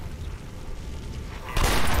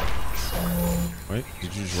 Wait,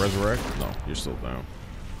 did you just resurrect? No, you're still down.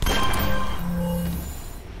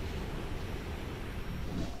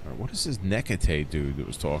 Alright, what is this Nekate dude that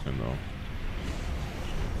was talking, though?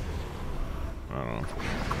 I don't know.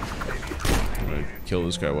 I'm gonna kill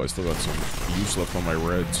this guy while I still got some use left on my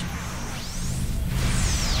reds.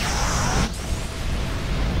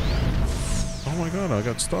 Oh my god, I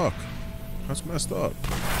got stuck. That's messed up.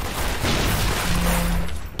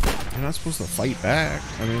 You're not supposed to fight back.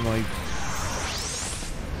 I mean, like,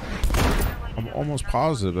 I'm almost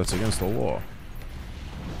positive that's against the law.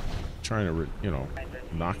 Trying to, you know,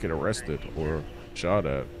 not get arrested or shot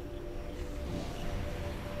at.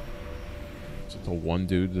 Is it the one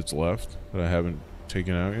dude that's left that I haven't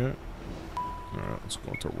taken out yet? Alright, let's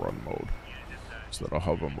go into run mode instead of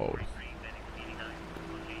hover mode.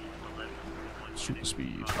 Super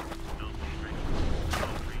speed.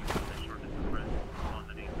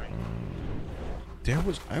 There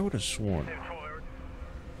was, I would have sworn.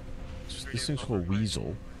 This thing's called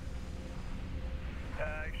Weasel.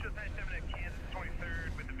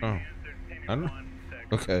 Oh. I don't know.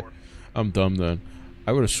 Okay. I'm dumb then.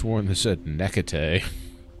 I would have sworn this said Nekate.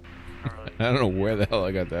 I don't know where the hell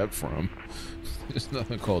I got that from. There's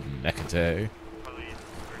nothing called Nekate.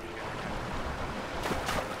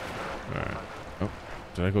 Alright. Oh.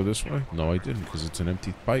 Did I go this way? No, I didn't, because it's an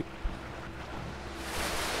empty pipe.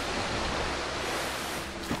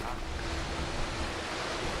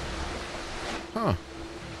 Huh.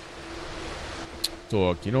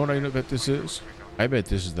 Dog, you know what I bet this is? I bet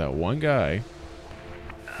this is that one guy.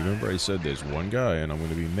 Remember I said there's one guy and I'm going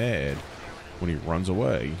to be mad when he runs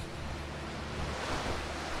away.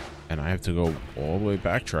 And I have to go all the way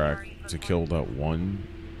backtrack to kill that one,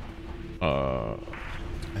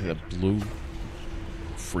 that blue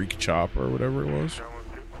freak chopper or whatever it was.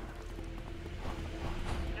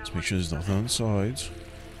 Let's make sure there's nothing on the sides.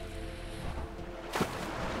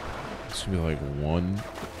 It's gonna be like one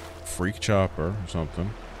freak chopper or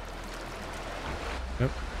something.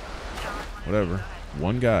 Yep. Whatever.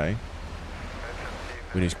 One guy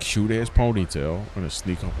with his cute ass ponytail. I'm gonna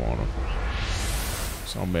sneak up on him.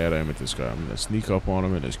 That's how mad I am at this guy. I'm gonna sneak up on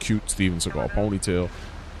him in his cute Steven Seagal ponytail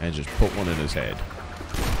and just put one in his head.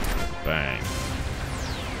 Bang.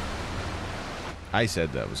 I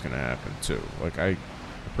said that was gonna happen too. Like,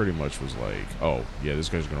 I pretty much was like, oh, yeah, this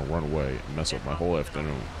guy's gonna run away and mess up my whole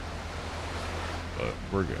afternoon. But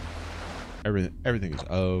we're good. Everything is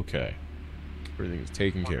okay. Everything is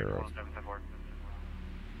taken care of.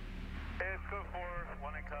 Hey, it's code 4,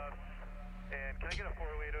 1 in cuffs. And can I get a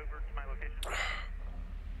 408 over to my location?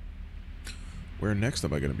 Where next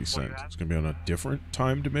am I going to be sent? It's going to be on a different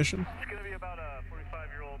timed mission? It's going to be about a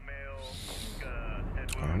 45-year-old male.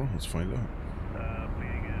 I don't know. Let's find out.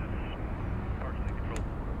 Bleeding is partially controlled.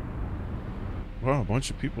 Wow, a bunch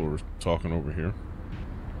of people are talking over here.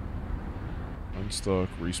 Unstuck,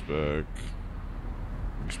 respec,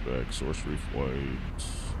 source reflight,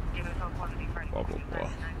 blah, blah, blah.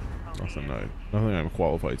 Nothing I'm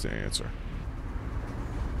qualified to answer.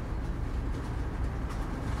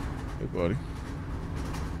 Hey, buddy.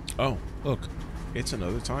 Oh, look. It's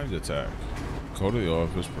another timed attack. Go to the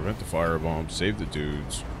office, prevent the firebomb, save the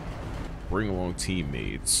dudes, bring along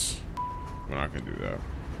teammates. We're not going to do that.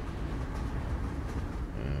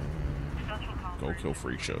 Go kill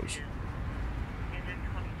freak shows.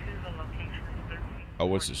 Oh,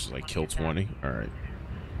 what's this? Like kill 20? Alright.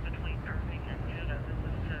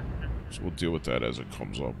 So we'll deal with that as it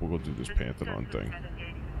comes up. We'll go do this Pantheon thing.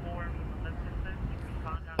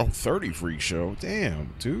 Oh, 30 freak show.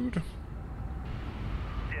 Damn, dude.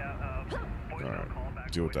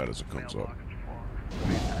 Alright. Deal with that as it comes up.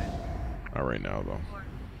 Not right now, though.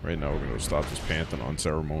 Right now, we're going to stop this Pantheon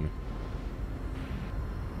ceremony.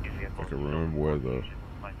 I can remember where the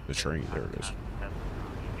train... There it is.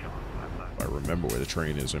 If I remember where the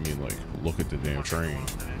train is, I mean, like, look at the damn train.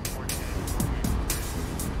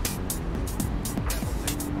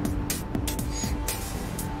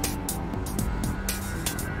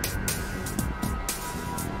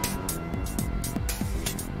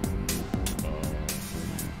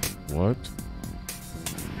 What?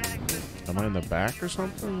 Am I in the back or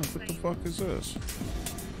something? What the fuck is this?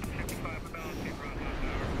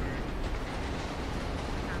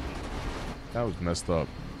 That was messed up.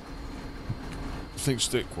 Things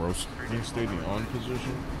stay gross. Things stayed in the on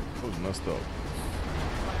position. That was messed up.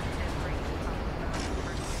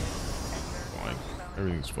 Fine.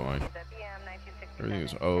 Everything's fine. Everything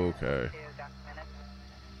is okay.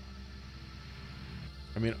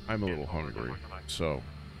 I mean, I'm a little hungry, so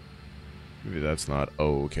maybe that's not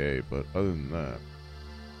okay, but other than that,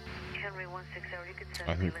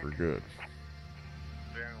 I think we're good.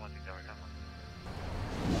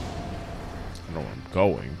 I know where I'm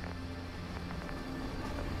going.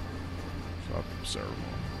 Stop the ceremony.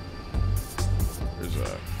 Where's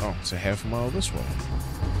that? Oh, it's a half a mile this way.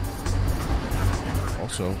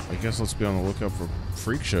 Also, I guess let's be on the lookout for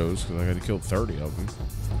freak shows, because I got to kill 30 of them.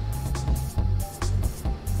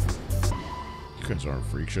 You guys aren't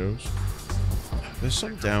freak shows. There's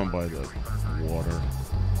some down by the water.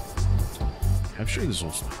 I'm sure this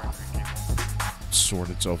will sort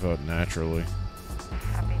itself out naturally.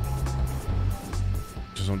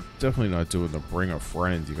 Because I'm definitely not doing the bring a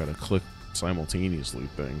friend, you gotta click simultaneously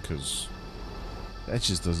thing, because that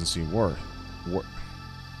just doesn't seem worth it.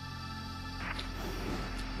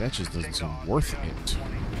 That just doesn't seem worth it.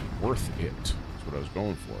 Worth it. That's what I was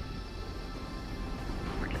going for.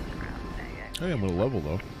 Hey, I'm gonna level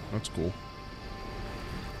though. That's cool.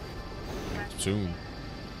 Soon.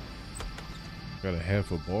 Got a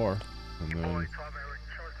half a bar, and then,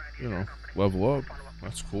 you know, level up.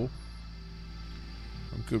 That's cool.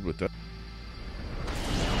 I'm good with that.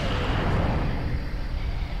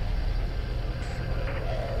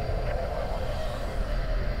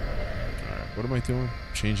 Alright, what am I doing?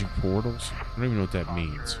 Changing portals? I don't even know what that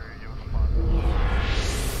means.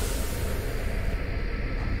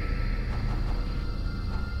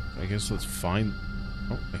 I guess let's find...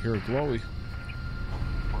 Oh, I hear a glowy.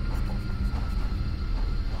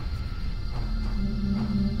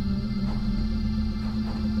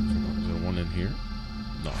 Is there one in here?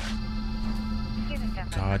 No.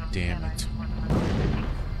 God damn it.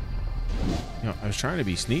 You know, I was trying to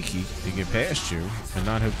be sneaky to get past you and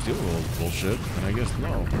not have to deal with all the bullshit, and I guess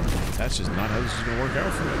no. That's just not how this is going to work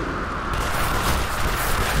out for me.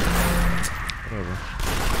 Whatever.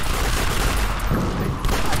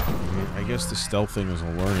 I guess the stealth thing is a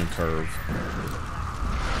learning curve.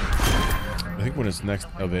 I think when it's next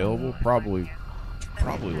available, probably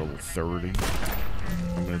level 30.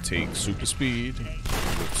 I'm gonna take super speed.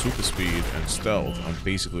 With super speed and stealth, I'm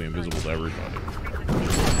basically invisible to everybody,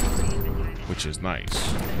 which is nice.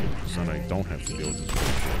 So then I don't have to deal with this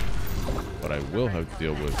bullshit. But I will have to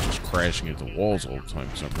deal with just crashing into walls all the time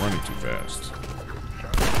because I'm running too fast.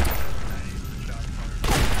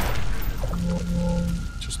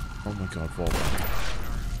 Oh my god, fall down.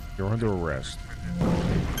 You're under arrest.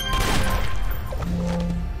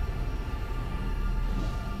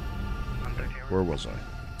 Where was I?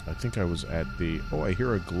 I think I was at the... Oh, I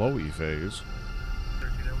hear a glowy phase.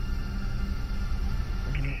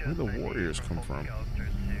 Where the warriors come from?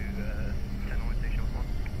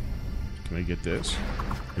 Can I get this?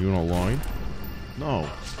 Are you in a line? No.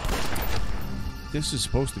 This is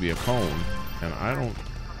supposed to be a cone, and I don't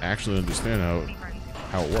actually understand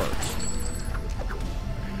how it works.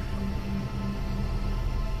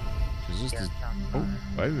 Is this the... Oh,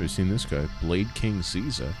 I've never seen this guy. Blade King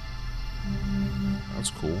Caesar.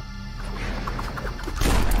 That's cool.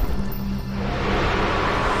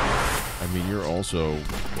 I mean, you're also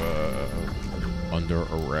under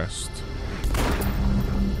arrest.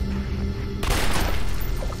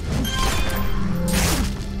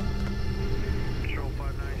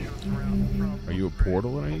 Are you a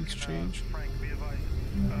portal that I need to change?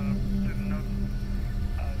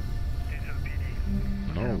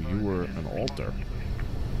 No, you were an altar.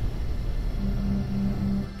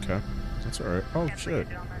 Okay. That's alright. Oh, shit.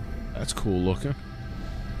 That's cool looking.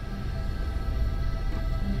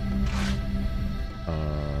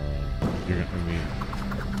 I mean...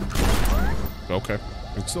 Okay.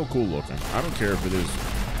 It's still cool looking. I don't care if it is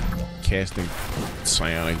casting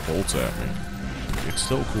psionic bolts at me. It's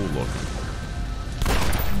still cool looking.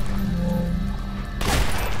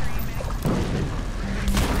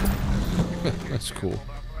 That's cool.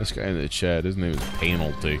 This guy in the chat, his name is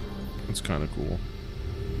Penalty. That's kind of cool.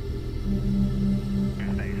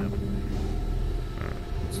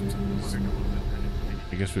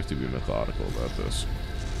 I guess we have to be methodical about this.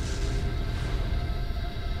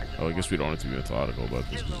 Oh, I guess we don't have to be methodical about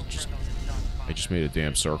this because I just made a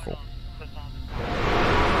damn circle.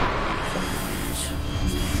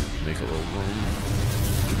 Make a little room.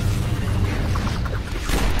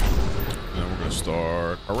 And then we're gonna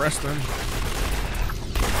start arresting.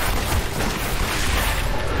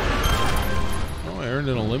 Oh, I earned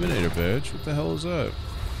an eliminator badge. What the hell is that?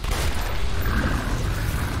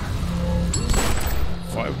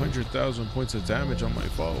 500,000 points of damage on my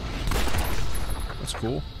foe. That's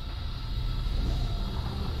cool.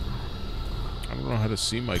 I don't know how to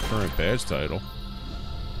see my current badge title.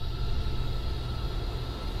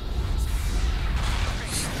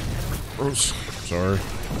 Gross. Sorry.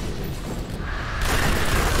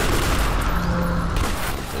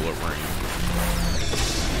 Bullet rain.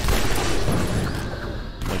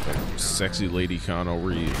 Like a sexy lady Keanu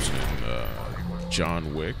Reeves and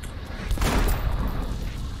John Wick.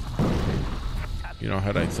 You know,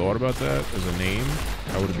 had I thought about that as a name,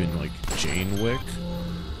 I would have been like Jane Wick.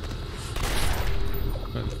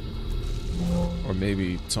 Or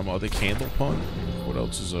maybe some other candle pun. What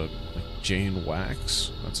else is a like Jane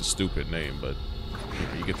Wax? That's a stupid name, but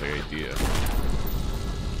you get the idea.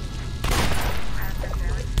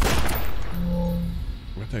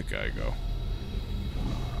 Where'd that guy go?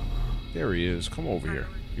 There he is. Come over here.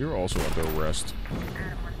 You're also under arrest.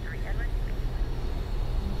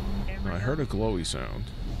 I heard a glowy sound.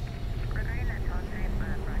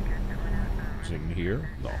 Is it in here?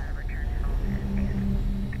 No.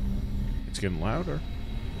 It's getting louder.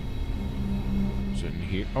 Is it in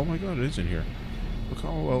here? Oh my god, it is in here. Look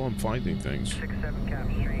how well I'm finding things.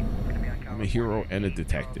 I'm a hero and a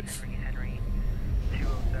detective.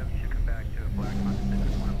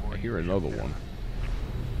 I hear another one.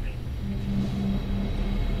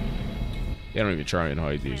 They don't even try and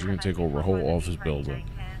hide these. You're gonna take over a whole office building.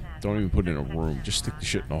 Don't even put it in a room. Just stick the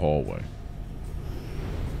shit in the hallway.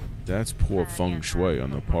 That's poor feng shui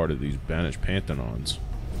on the part of these banished Panthenons.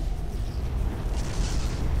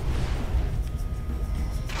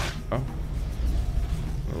 Oh.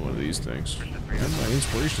 Another one of these things. And my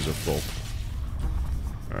inspirations are full.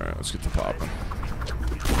 Alright, let's get to popping.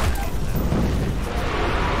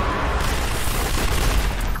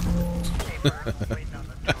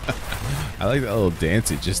 I like that little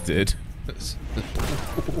dance it just did.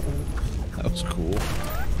 That was cool.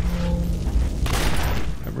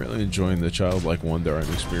 I'm really enjoying the childlike wonder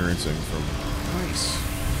I'm experiencing from... Nice.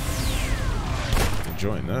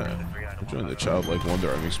 Enjoying that. Enjoying the childlike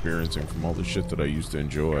wonder I'm experiencing from all the shit that I used to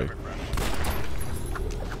enjoy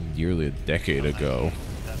nearly a decade ago.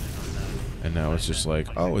 And now it's just like,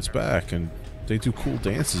 oh, it's back, and they do cool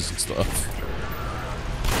dances and stuff.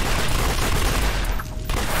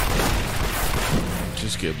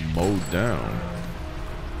 Just get mowed down.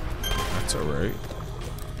 That's alright.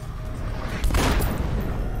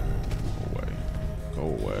 Go away. Go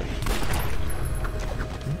away.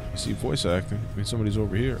 I see voice acting. I mean, somebody's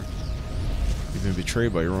over here. You've been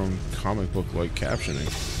betrayed by your own comic book-like captioning.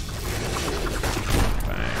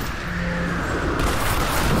 Bang.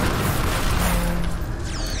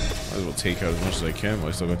 Might as well able to take out as much as I can while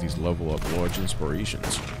I still got these level up large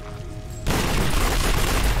inspirations.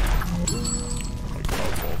 Like,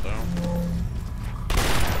 I'll fall down.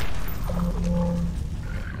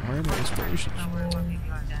 Why are my inspirations?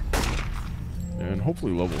 And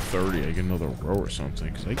hopefully level 30 I get another row or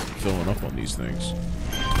something, because I keep filling up on these things.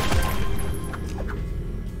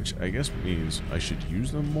 Which I guess means I should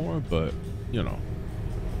use them more, but, you know.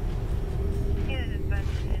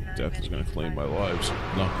 Death is going to claim my lives.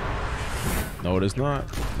 No. No, it is not.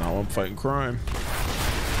 Now I'm fighting crime.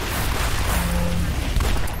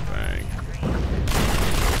 Bang.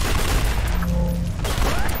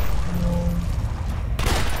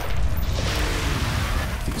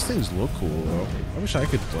 These things look cool, though. I wish I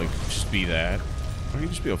could, like, just be that. I could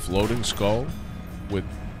just be a floating skull with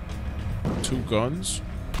 2 guns.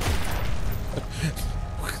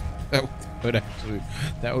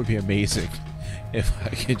 That would be amazing. If I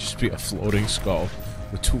could just be a floating skull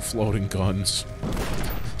with 2 floating guns.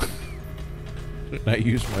 And I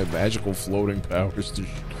use my magical floating powers to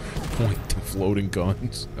point to floating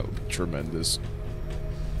guns. That would be tremendous.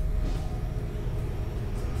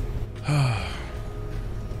 I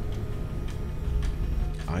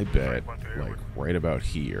bet, like, right about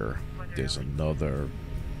here, there's another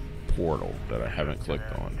portal that I haven't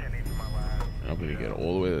clicked on. And I'm gonna get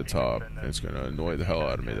all the way to the top, and it's gonna annoy the hell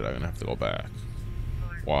out of me that I'm gonna have to go back.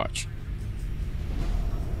 Watch.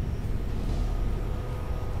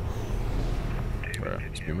 Right,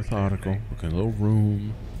 let's be methodical. Look in a little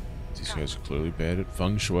room. These guys are clearly bad at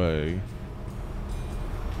feng shui.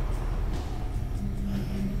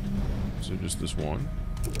 So just this one.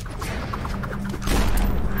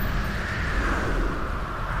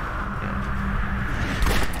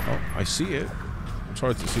 Oh, I see it. It's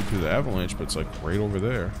hard to see through the avalanche, but it's like right over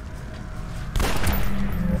there.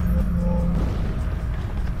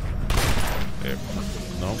 There.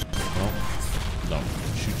 No, no, no.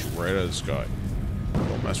 Shoot you right out of the sky.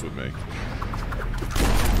 Don't mess with me.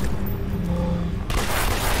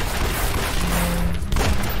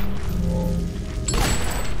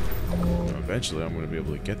 Eventually, I'm going to be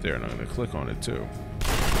able to get there, and I'm going to click on it too. I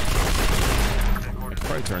could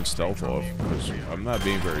probably turn stealth off because I'm not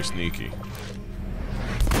being very sneaky.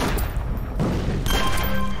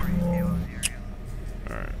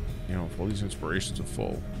 Alright, you know, if all these inspirations are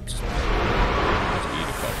full, just eat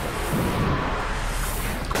a couple.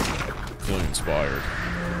 I'm feeling inspired.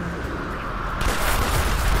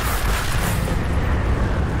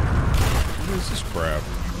 What is this crap?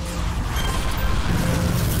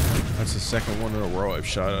 That's the second one in a row I've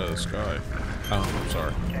shot out of the sky. Oh, I'm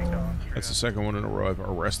sorry. That's the second one in a row I've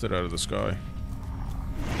arrested out of the sky.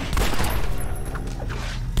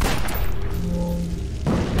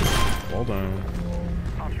 Fall down.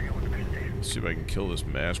 Let's see if I can kill this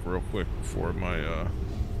mask real quick before my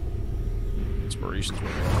inspirations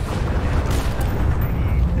went off.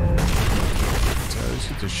 Did I just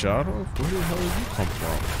get the shot off? Where the hell did you come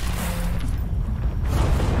from?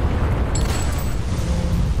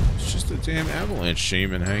 The damn avalanche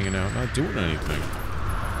shaman hanging out, not doing anything.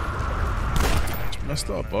 It's messed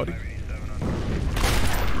up, buddy.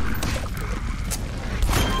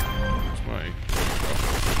 Where's my...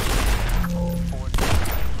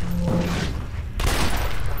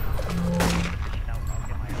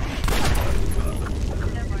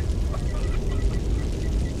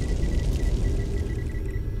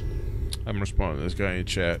 I'm responding to this guy in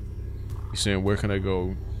chat. He's saying, where can I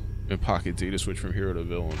go and pocket data switch from hero to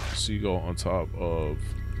villain? Seagull on top of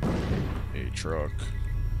a truck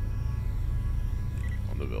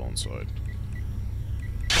on the villain side.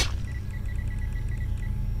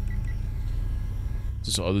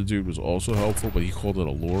 This other dude was also helpful, but he called it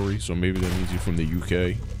a lorry, so maybe that means he's from the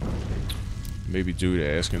UK. Maybe dude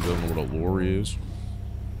asking doesn't know what a lorry is,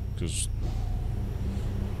 because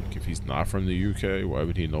like, if he's not from the UK, why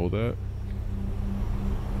would he know that?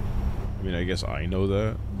 I mean, I guess I know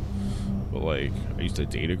that. But like, I used to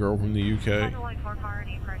date a girl from the UK.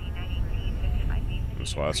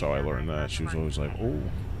 So that's how I learned that. She was always like, oh,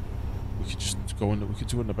 we could just go in, we could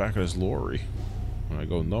do it in the back of this lorry. And I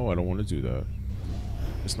go, no, I don't want to do that.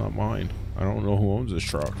 It's not mine. I don't know who owns this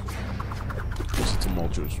truck. It's a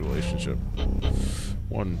tumultuous relationship.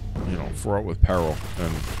 One, you know, fraught with peril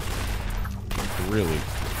and really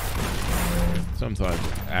sometimes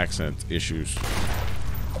accent issues.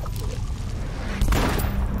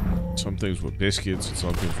 Some things were biscuits and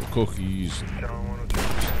some things were cookies. You know,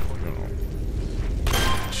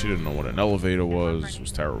 she didn't know what an elevator was. It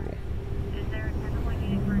was terrible.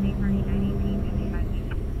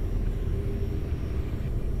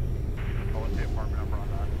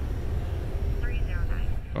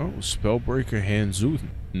 Oh, Spellbreaker Hanzuden.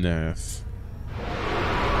 Nath.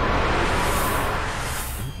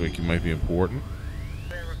 Like you might be important.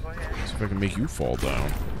 See if I can make you fall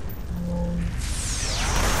down.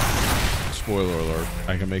 Spoiler alert,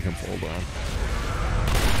 I can make him fall down.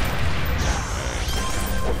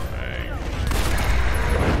 Bang.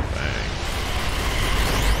 Bang.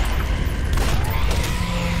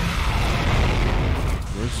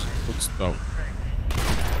 What's, oh.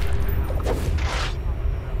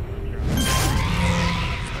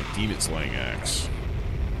 My demon slaying axe.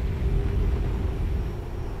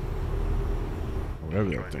 Whatever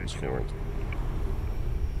that thing's called.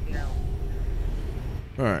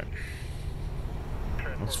 Alright.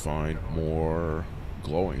 Let's find more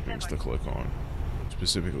glowing things to click on.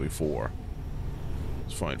 Specifically 4.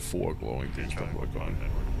 Let's find 4 glowing things to click on.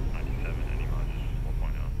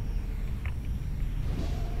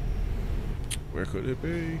 Where could it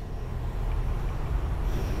be?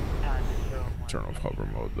 Turn off hover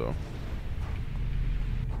mode though.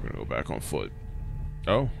 We're gonna go back on foot.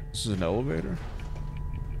 Oh, this is an elevator?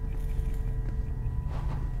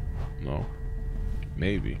 No.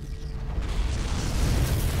 Maybe.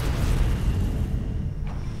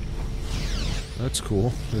 That's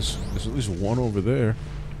cool. There's at least one over there.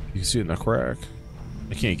 You can see it in the crack.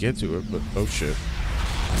 I can't get to it, but oh shit.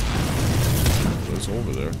 So it's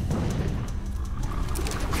over there.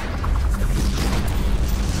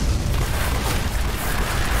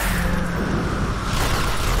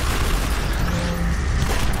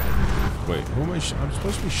 Wait, who am I? I'm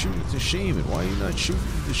supposed to be shooting at the shaman. Why are you not shooting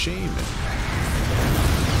at the shaman?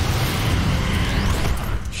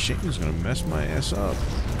 Shaman's gonna mess my ass up.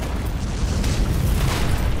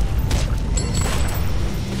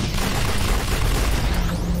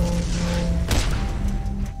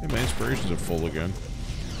 Hey, my inspirations are full again.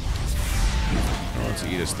 I want to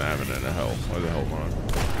eat a stamina and a health. Why the hell not?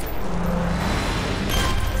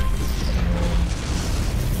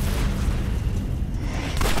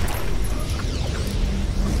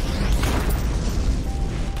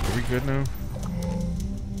 Good now?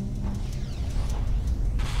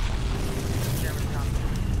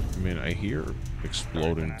 I mean, I hear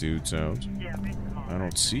exploding dude sounds. I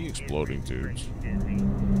don't see exploding dudes.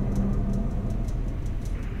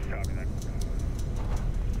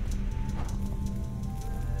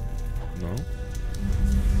 No?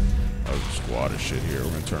 Oh, there's a squad of shit here.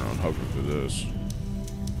 We're gonna turn on hover for this.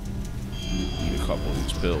 Eat a couple of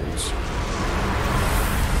these pills.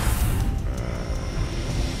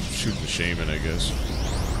 Shoot the shaman, I guess.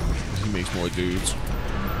 He makes more dudes.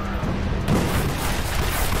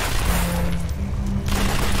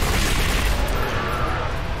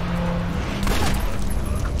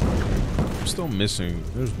 I'm still missing.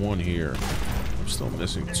 There's one here. I'm still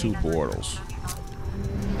missing 2 portals.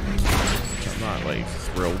 Which I'm not like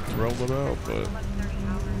thrilled about, but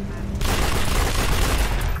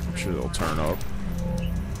I'm sure they'll turn up.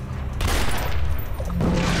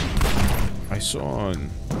 I saw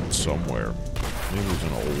on somewhere, maybe it was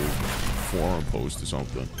an old forum post or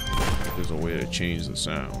something, there's a way to change the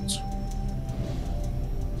sounds.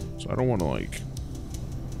 So I don't want to like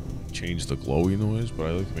change the glowy noise, but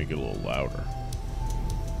I like to make it a little louder.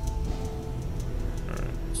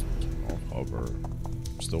 Alright, let's turn off hover.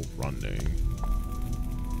 Still running.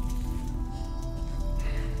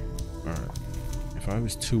 Alright. If I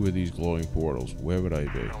was 2 of these glowing portals, where would I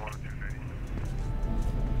be?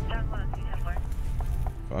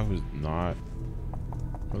 If I was not,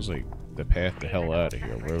 I was like the path the hell out of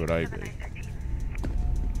here. Where would I be?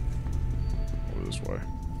 Over this way.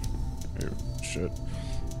 Here, shit.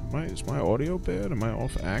 Is my audio bad? Am I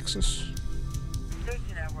off axis?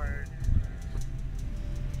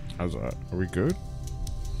 How's that? Are we good?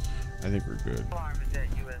 I think we're good.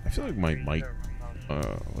 I feel like my mic, I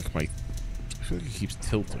feel like it keeps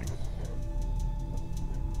tilting.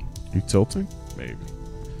 You tilting? Maybe.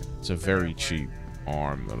 It's a very cheap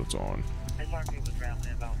arm that it's on.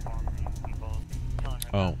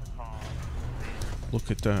 Oh.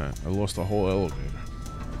 Look at that. I lost the whole elevator.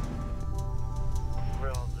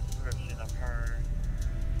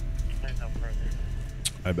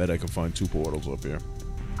 I bet I can find 2 portals up here.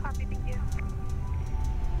 Copy, thank you.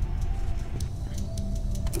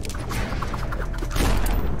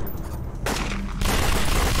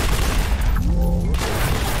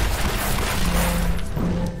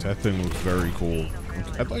 That thing looks very cool.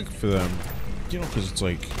 I'd like for them, you know, because it's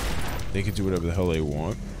like they can do whatever the hell they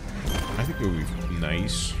want. I think it would be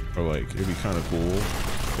nice, or like it'd be kind of cool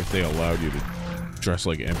if they allowed you to dress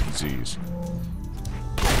like NPCs,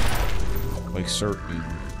 like certain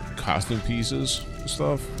costume pieces and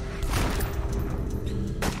stuff.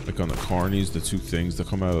 Like on the carnies, the 2 things that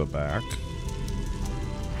come out of the back.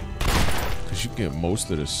 Because you can get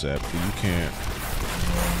most of the set, but you can't.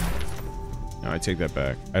 No, I take that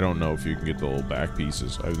back. I don't know if you can get the little back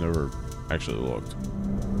pieces. I've never actually looked.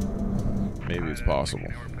 Maybe it's possible.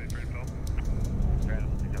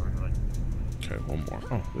 Okay, one more.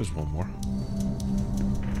 Oh, there's one more.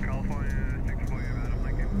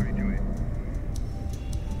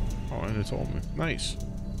 Oh, and it told me. Nice.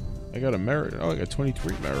 I got a merit. Oh, I got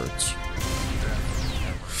 23 merits.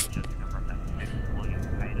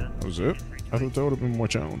 That was it? I thought that would have been more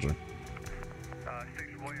challenging. Oh.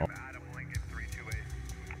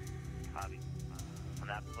 On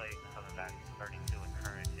that plate, coming back 32 and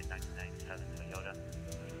current in 1997 Toyota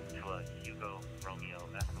to a Hugo Romeo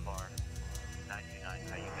Escobar 929.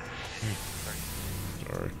 How you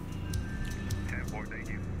Sorry.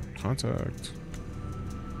 Contact.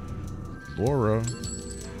 Laura.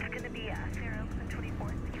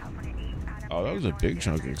 Oh, that was a big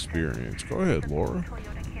chunk of experience. Go ahead, Laura.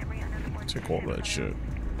 Take all that shit.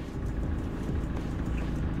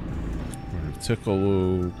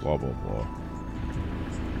 Tickle, blah, blah, blah.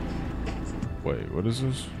 Wait, what is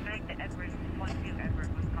this?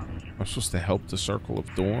 I'm supposed to help the Circle of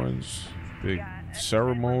Thorns. Big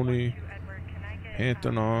ceremony.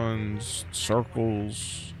 Panthenons.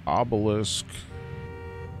 Circles. Obelisk.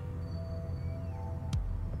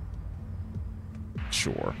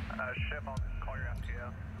 Sure.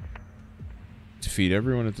 Defeat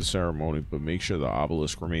everyone at the ceremony, but make sure the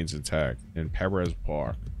obelisk remains intact in Perez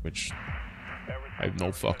Park, which I have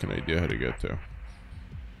no fucking idea how to get to.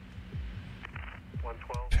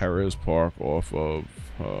 Perez Park off of,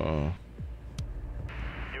 no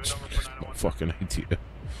fucking idea.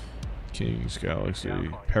 Kings Galaxy.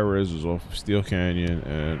 Perez is off of Steel Canyon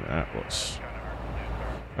and Atlas.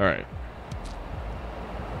 Alright.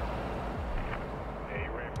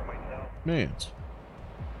 Mans.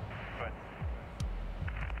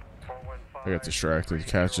 I got distracted. The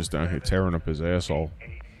cat's just down here tearing up his asshole.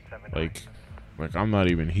 Like I'm not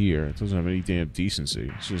even here. It doesn't have any damn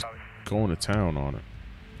decency. It's just going to town on it.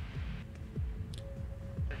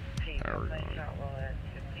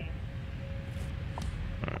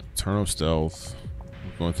 Alright, turn up stealth.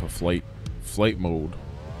 We're going to flight mode.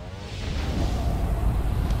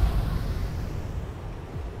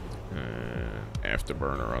 And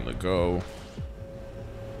afterburner on the go.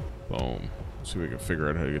 Boom. See if we can figure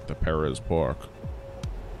out how to get to Perez Park.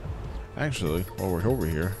 Actually, while we're over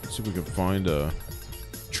here, let's see if we can find a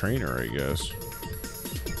trainer, I guess.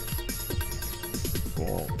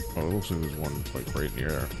 Cool. Oh, it looks like there's one like right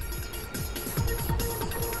near.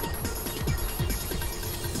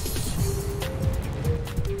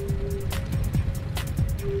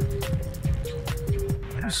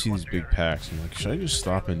 I just see these big packs. I'm like, should I just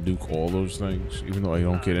stop and nuke all those things, even though I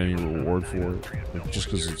don't get any reward for it? Like, just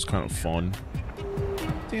because it's kind of fun.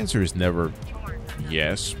 The answer is never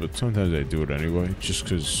yes, but sometimes I do it anyway, just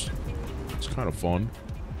because it's kind of fun.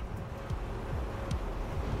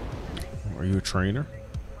 Are you a trainer?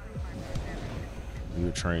 Are you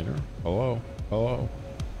a trainer? Hello? Hello?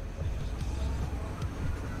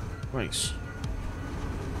 Nice.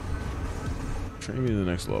 Train me to the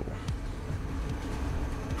next level.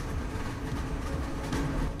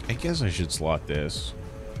 I guess I should slot this.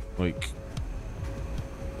 Like,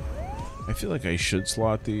 I feel like I should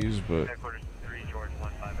slot these, but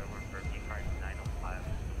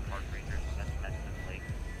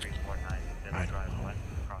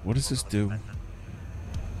what does this do?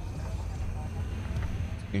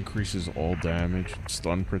 Increases all damage,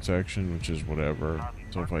 stun protection, which is whatever.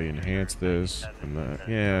 So if I enhance this and that,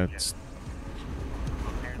 yeah, it's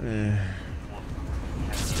yeah,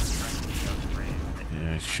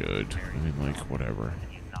 I should. I mean, like, whatever.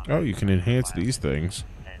 Oh, you can enhance these things.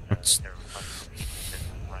 Let's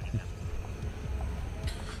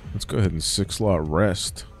go ahead and 6-slot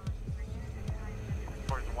rest.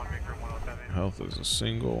 Health is a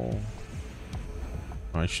single.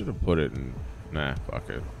 I should have put it in. Nah, fuck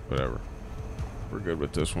it. Whatever. We're good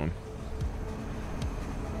with this one.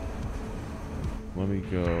 Let me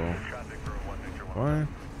go. What?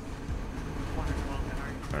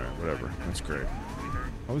 Alright, whatever. That's great.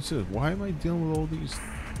 I was just, why am I dealing with all these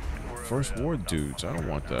first ward dudes? I don't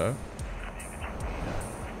want that.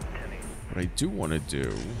 What I do want to do.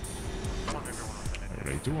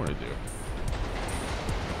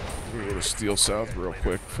 We're gonna go to Steel South real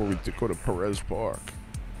quick before we go to Perez Park.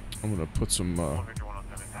 I'm gonna put some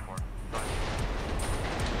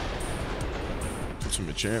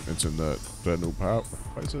enchantments in that new power.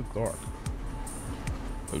 Why is it dark?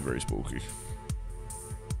 That's very spooky.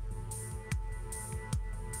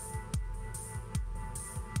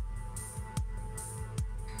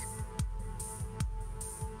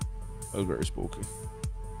 That was very spooky.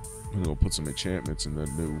 I'm gonna put some enchantments in the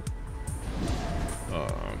new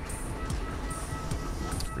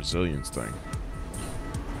resilience thing.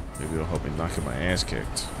 Maybe it'll help me not get my ass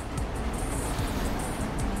kicked.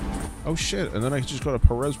 Oh shit, and then I just go to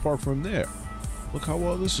Perez Park from there. Look how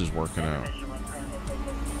well this is working out.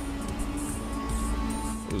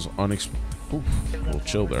 It was unexpected. A little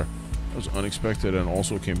chill there. That was unexpected and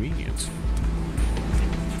also convenient.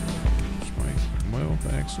 Am I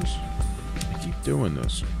off axis? I keep doing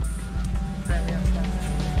this.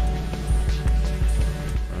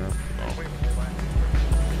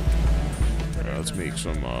 Yeah, let's make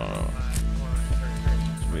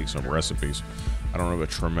some recipes. I don't have a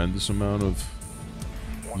tremendous amount of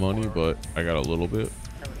money, but I got a little bit.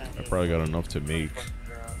 I probably got enough to make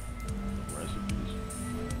recipes.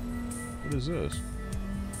 What is this?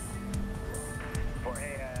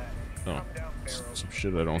 Oh, some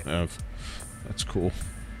shit I don't have. That's cool.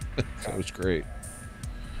 That was great.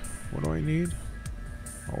 What do I need?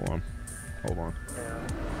 Hold on. Hold on.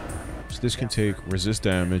 So this can take resist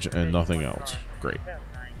damage and nothing else. Great.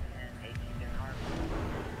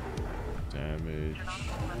 Damage.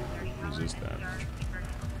 Resist damage.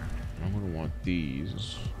 I'm gonna want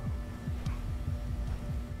these.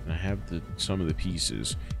 And I have some of the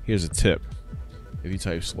pieces. Here's a tip. If you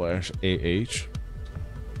type /AH,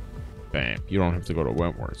 bam. You don't have to go to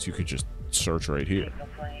Wentworth's. You could just search right here.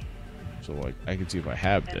 So like I can see if I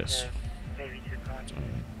have this.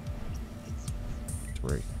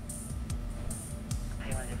 Great.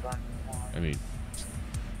 I mean,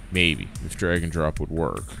 maybe if drag and drop would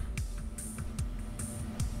work.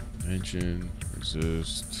 Mention,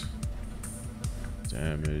 resist,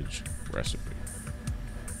 damage, recipe.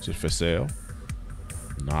 Is it for sale?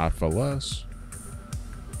 Not for less.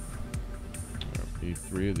 I need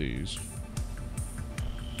 3 of these.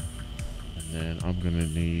 And then I'm gonna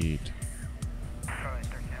need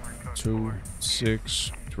 2,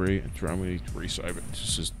 6, 3, and 3. I'm gonna need 3 cyber.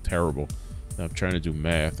 This is terrible. Now I'm trying to do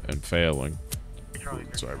math and failing.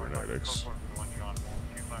 Cybernetics.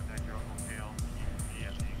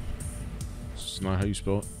 This is not how you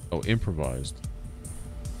spell it. Oh, improvised.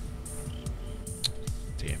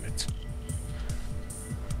 Damn it.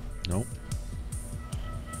 Nope.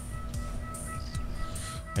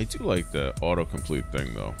 I do like the autocomplete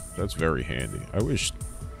thing though. That's very handy. I wish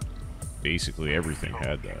basically everything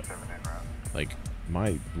had that. Like,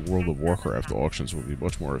 my World of Warcraft auctions would be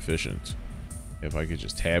much more efficient if I could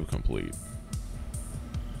just tab complete.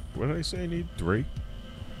 What did I say I need? 3?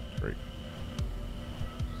 3.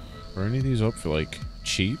 Are any of these up for like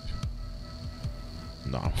cheap?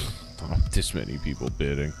 No. Not this many people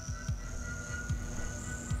bidding.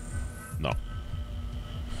 No.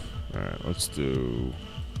 Alright, let's do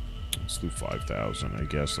 5,000, I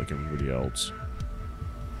guess, like everybody else.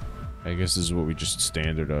 I guess this is what we just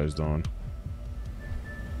standardized on.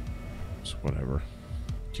 So whatever.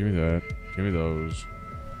 Give me that. Give me those.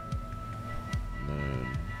 And then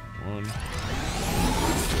 1, 2.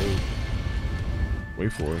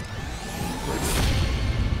 Wait for it.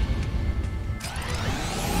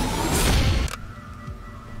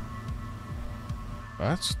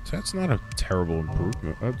 That's not a terrible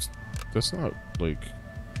improvement. That's not like,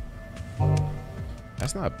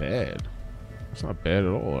 that's not bad. It's not bad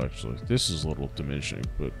at all, actually. This is a little diminishing,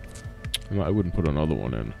 but I wouldn't put another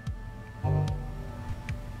one in.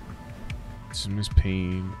 Miss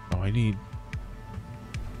Pain. Oh, I need.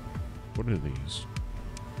 What are these?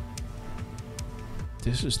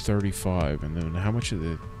 This is 35, and then how much are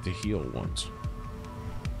the heal ones?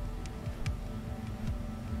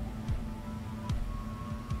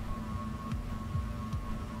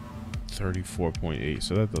 $34.8,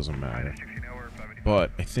 so that doesn't matter.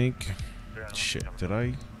 But I think, shit, did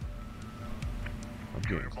I? I'm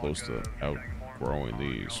getting close to outgrowing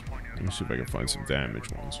these. Let me see if I can find some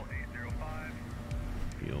damage ones.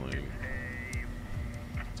 Healing.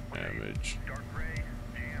 Damage.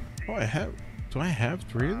 Oh, I have. Do I have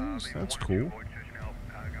 3 of these? That's cool.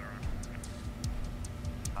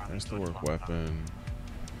 That's the work weapon.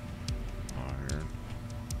 Iron.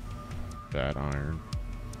 That iron.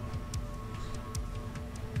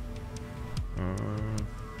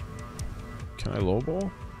 Can I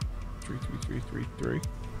lowball? 3, 3, 3, 3, 3. Need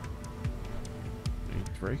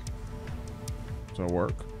 3. Does that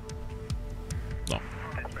work? No.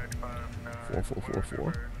 4, 4, 4,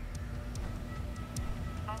 4.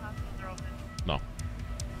 No.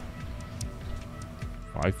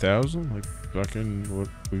 5,000? Like fucking what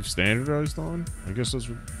we've standardized on? I guess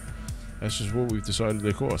that's just what we've decided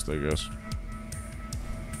they cost, I guess.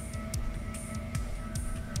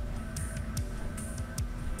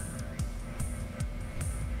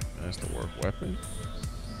 That's the weapon.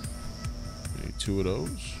 I need 2 of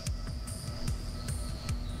those.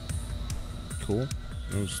 Cool.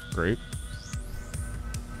 That was great.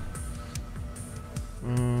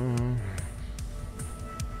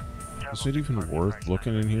 Is it even worth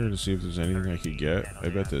looking in here to see if there's anything I could get? I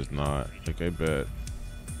bet there's not. Like, I bet.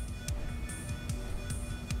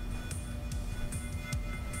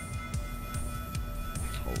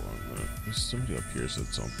 Hold on a minute. Somebody up here said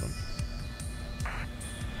something.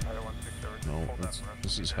 No,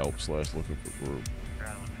 this is help / looking for group.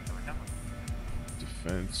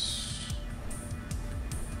 Defense.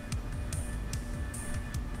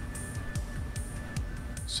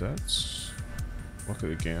 Sets. Luck of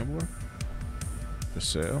the Gambler. For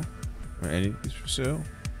sale? Are any of these for sale?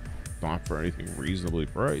 Not for anything reasonably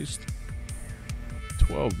priced.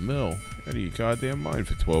 12 mil. Out of your goddamn mind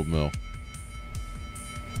for 12 mil.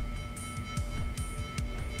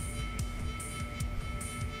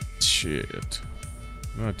 Shit.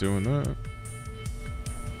 I'm not doing that.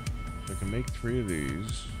 I can make 3 of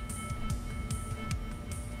these.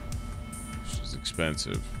 Which is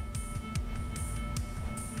expensive.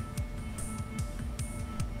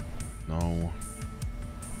 No.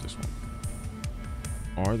 This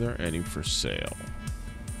one. Are there any for sale?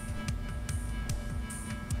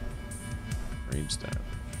 Range damage.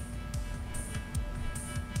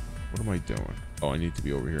 What am I doing? Oh, I need to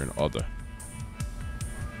be over here in other.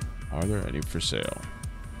 Are there any for sale?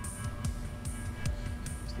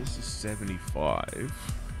 This is 75.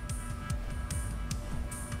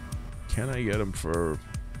 Can I get them for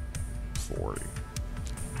 40?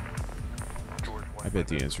 I bet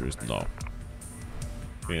the answer is no.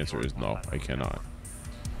 The answer is no. I cannot.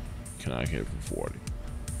 Cannot get it for 40.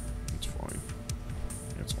 It's fine.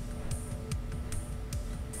 It's fine.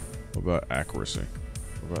 What about accuracy?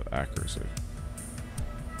 What about accuracy?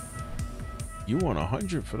 You want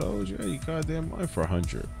 100 for those? Yeah, you goddamn mind for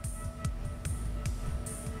 100.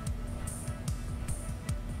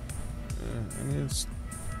 Yeah, I mean, it's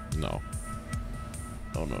no.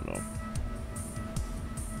 No.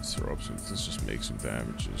 Let's throw up some. Let's just make some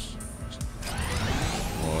damages.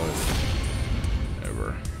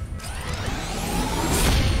 Whatever.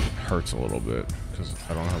 Hurts a little bit because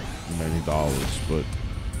I don't have many dollars, but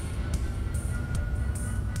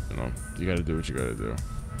you know, you gotta do what you gotta do.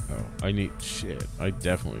 Oh, I need shit. I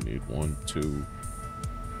definitely need 1, 2.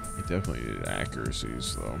 I definitely need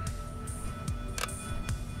accuracies though.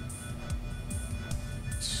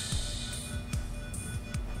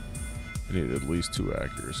 I need at least 2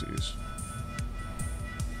 accuracies.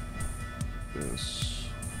 This.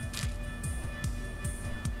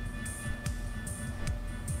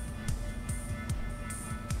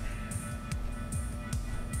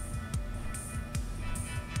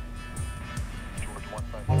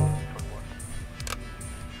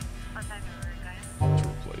 To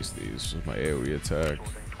replace these with my AoE attack.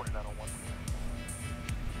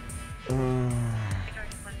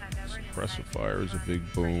 Suppressive fire is a big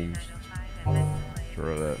boom.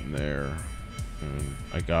 Throw that in there. And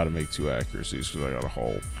I gotta make 2 accuracies because I got a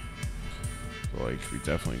hole. So, like, we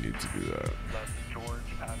definitely need to do that.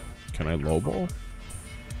 Can I lowball?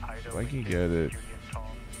 If I can get it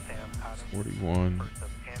 41,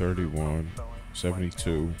 31,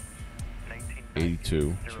 72,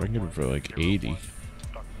 82. So I can get it for like 80.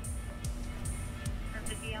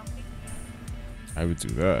 I would do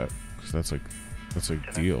that because that's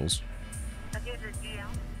like deals.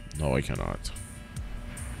 No, I cannot.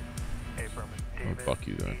 Oh, fuck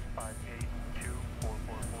you then.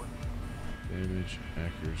 Damage,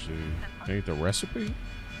 accuracy. Can I get the recipe?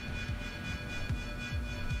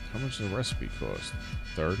 How much does the recipe cost?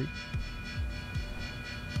 30?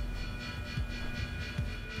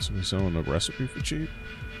 Somebody selling a recipe for cheap?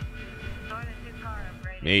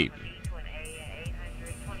 Maybe.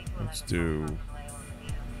 Let's do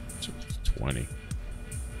 20.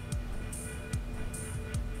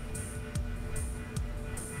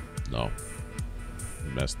 No.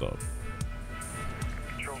 Messed up.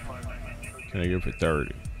 Can I get it for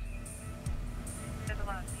 30?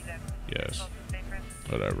 Yes.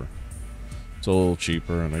 Whatever. It's a little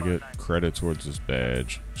cheaper and I get credit towards this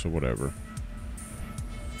badge, so whatever.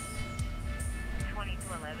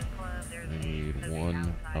 I need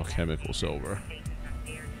 1 alchemical silver.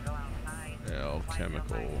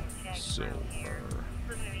 Alchemical silver.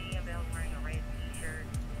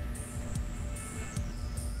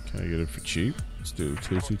 Can I get it for cheap? Let's do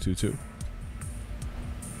 2222.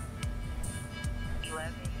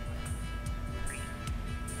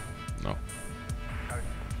 No.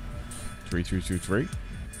 3323.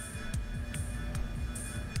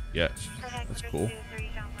 Yes, that's cool.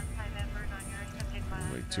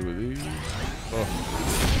 I'll make 2 of these. Oh.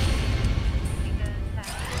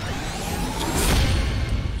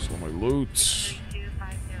 So my loot.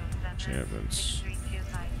 Enchantments.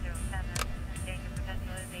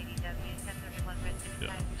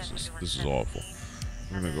 Yeah, this is awful.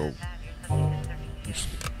 I'm gonna go.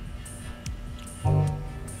 I'm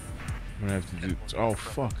gonna have to do. Oh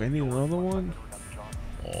fuck! I need another one.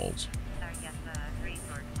 Balls.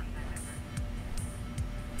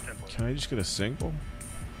 Can I just get a single?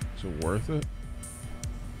 Is it worth it?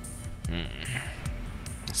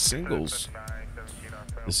 The singles.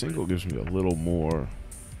 The single gives me a little more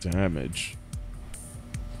damage.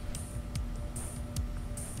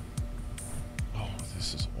 Oh,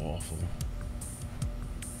 this is awful.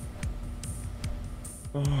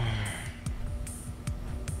 Oh.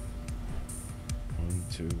 1,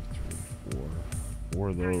 2, 3, 4. 4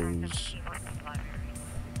 of those.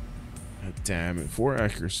 Damn it. 4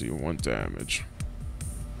 accuracy and 1 damage.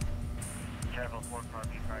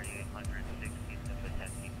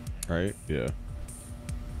 Right? Yeah.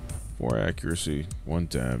 4 accuracy, 1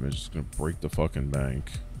 damage. It's gonna break the fucking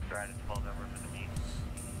bank.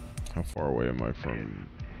 How far away am I from?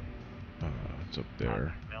 It's up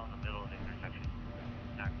there.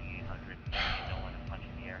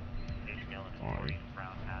 Fine.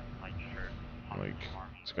 Like,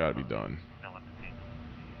 it's gotta be done.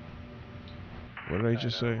 What did I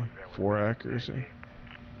just say? 4 accuracy?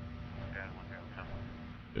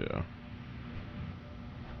 Yeah.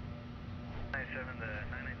 97 to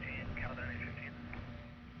 919, Cal 915.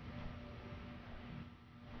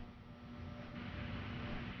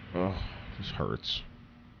 Oh, this hurts.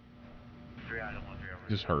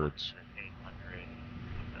 This hurts.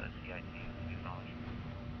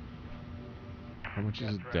 How much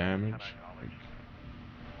is the damage? Like,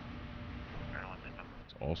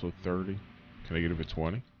 it's also 30. Can I get it for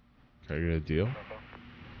 20? Can I get a deal?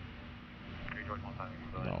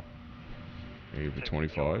 No. Can I get it for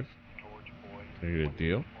 25? Can I get a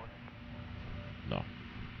deal? No.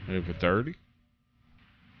 Can I get it for 30?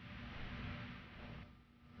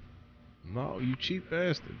 No, you cheap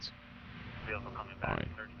bastards. Fine.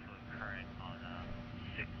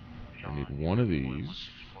 I need 1 of these.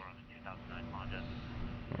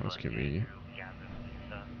 Oh, that's convenient.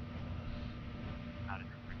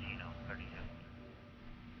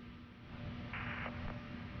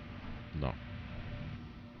 No.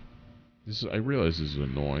 This is, I realize this is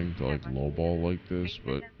annoying to like lowball like this,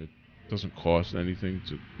 but it doesn't cost anything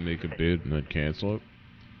to make a bid and then cancel it.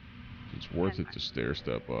 It's worth it to stair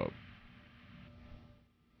step up.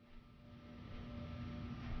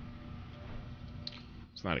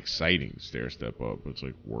 It's not exciting to stair step up, but it's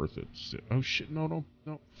like worth it. Oh shit, no,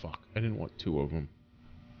 fuck. I didn't want 2 of them.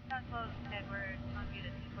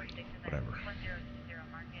 Whatever.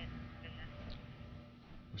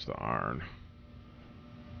 What's the iron?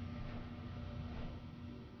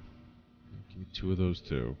 Give me 2 of those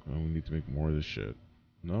too. Oh, we need to make more of this shit.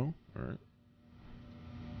 No? Alright.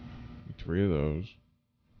 3 of those.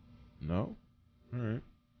 No? Alright.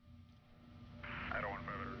 I don't want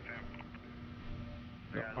further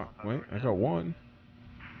No, wait, I got 1.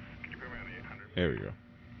 Could you put me on the 800? There we go.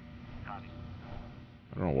 I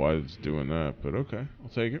don't know why it's doing that, but okay. I'll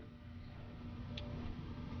take it.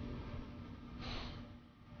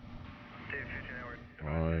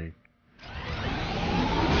 Why?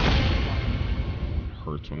 It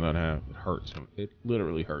hurts when that happens. It hurts. It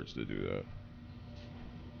literally hurts to do that.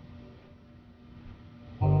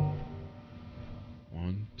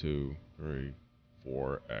 1, 2, 3,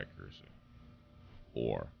 4 accuracy.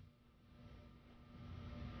 4.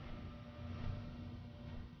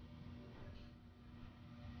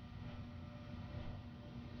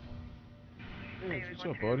 Hey, what's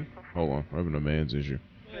up, buddy? Hold on, I'm having a man's issue.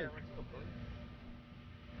 Yeah, let's go, buddy.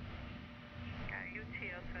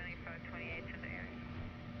 UTL 2528 today.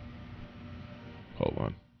 Hold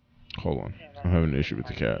on. I'm having an issue with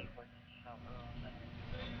the cat.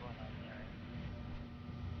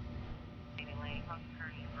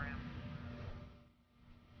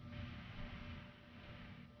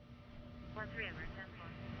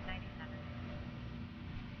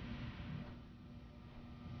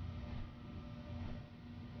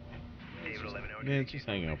 Man, just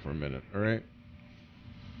hang out for a minute, alright?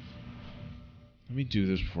 Let me do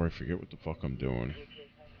this before I forget what the fuck I'm doing.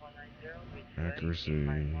 Accuracy.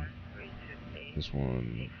 This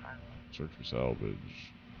one. Search for salvage.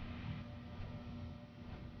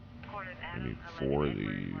 I need 4 of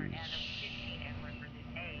these.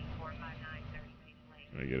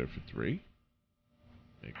 Can I get it for 3?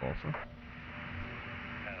 Make offer.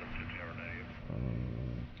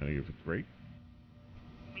 Can I get it for 3?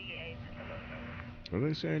 What did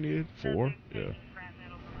they say I needed? 4? Yeah. Scrap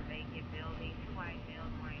metal from a vacant building, 2 white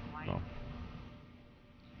males wearing white. No.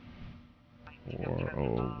 Pickup truck 401?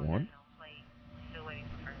 involved, no plate. Still waiting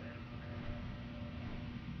for further.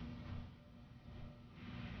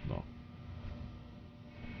 No.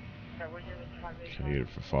 Sir, would you like to Can I get it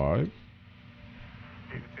for 5?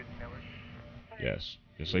 Yes.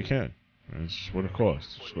 Yes, I can. That's what it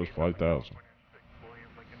costs. It goes 5,000.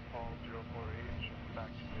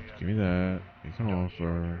 Give me that. Make an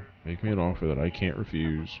offer. Make me an offer that I can't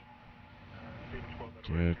refuse.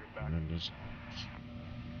 Get, and then just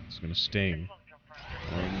it's gonna sting.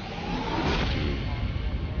 1,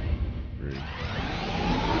 2, 3.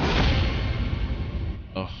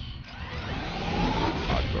 Ugh.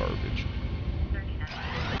 Hot garbage.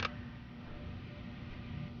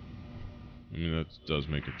 I mean, that does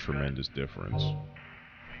make a tremendous difference.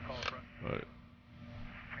 But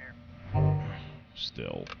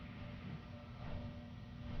still.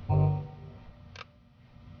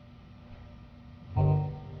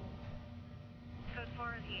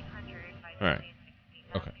 Alright.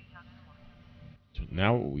 Okay. So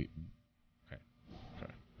now what we...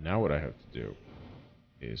 Okay. Now what I have to do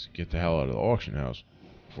is get the hell out of the auction house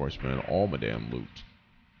before I spend all my damn loot.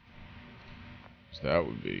 So that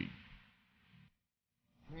would be...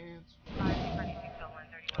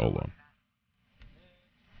 Hold on.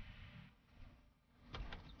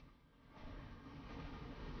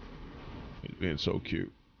 He's being so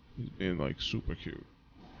cute. He's being like super cute.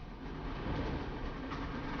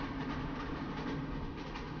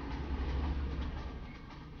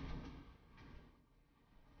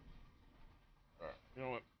 Alright, you know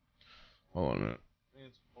what? Hold on a minute.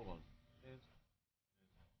 Hold on.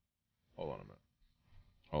 Hold on a minute.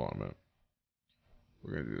 Hold on a minute.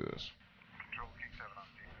 We're gonna do this.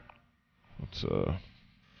 Let's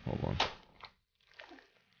hold on.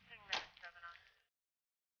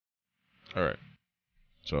 Alright.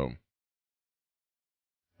 So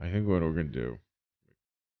I think what we're gonna do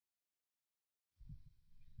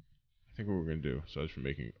aside from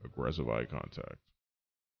making aggressive eye contact,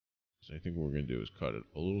 I think what we're gonna do is cut it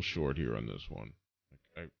a little short here on this one.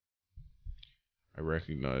 I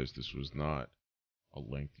recognize this was not a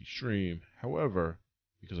lengthy stream. However,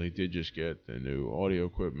 because I did just get the new audio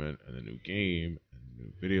equipment and the new game and the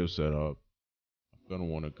new video setup, I'm gonna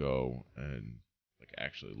want to go and like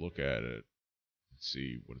actually look at it and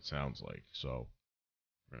see what it sounds like. So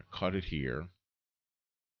we're gonna cut it here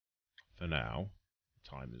for now.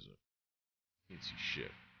 What time is it? I can't see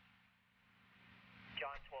shit.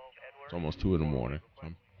 It's almost 2 in the morning.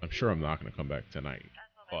 So I'm sure I'm not gonna come back tonight,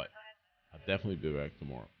 but I'll definitely be back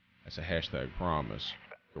tomorrow. That's a hashtag promise.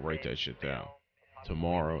 Go write that shit down.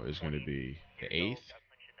 Tomorrow is going to be the 8th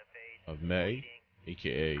of May,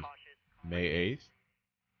 aka May 8th.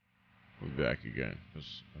 We'll be back again.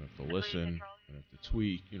 Because I have to listen, I have to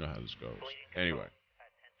tweak, you know how this goes. Anyway,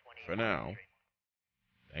 for now,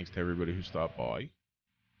 thanks to everybody who stopped by.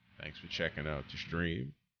 Thanks for checking out the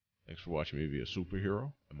stream. Thanks for watching me be a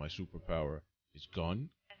superhero. And my superpower is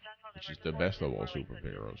gun, which is the best of all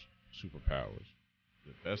superpowers.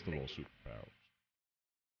 The best of all superpowers.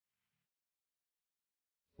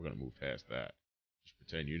 We're gonna move past that. Just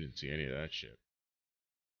pretend you didn't see any of that shit.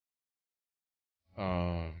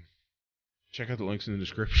 Check out the links in the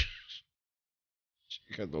description.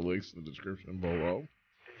 Check out the links in the description below.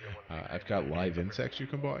 I've got live insects you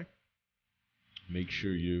can buy. Make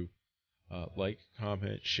sure you like,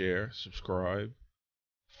 comment, share, subscribe,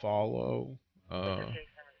 follow,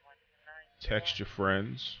 text your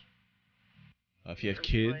friends. If you have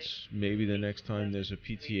kids, maybe the next time there's a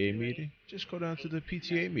PTA meeting, just go down to the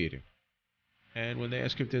PTA meeting. And when they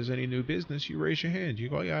ask if there's any new business, you raise your hand. You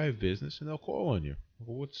go, yeah, I have business, and they'll call on you.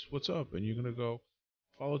 Well, what's up? And you're going to go,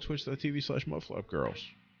 follow twitch.tv/mudflapgirls.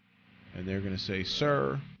 And they're going to say,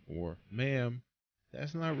 sir, or ma'am,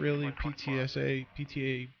 that's not really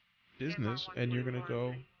PTA business. And you're going to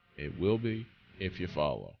go, it will be if you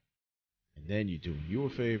follow. And then you're doing you a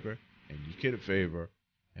favor, and your kid a favor,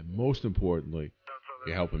 and most importantly,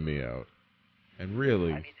 you're helping me out. And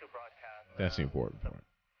really, that's the important part.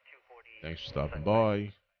 Thanks for stopping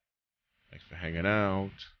by. Thanks for hanging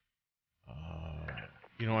out.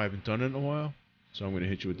 You know, I haven't done it in a while, so I'm going to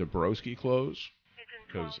hit you with the broski clothes.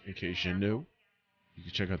 Because in case you're new, you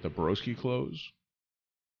can check out the broski clothes.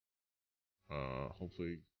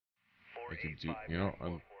 Hopefully, I can do, you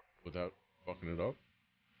know, without fucking it up.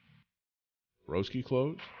 Broski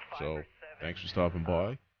clothes. So, thanks for stopping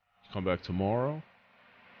by. Come back tomorrow.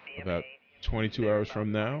 About 22 hours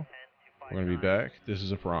from now, we're going to be back. This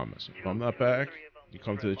is a promise. If I'm not back, you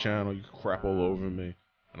come to the channel, you can crap all over me,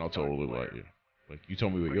 and I'll totally let you. Like, you tell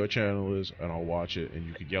me what your channel is, and I'll watch it, and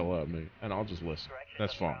you can yell at me, and I'll just listen.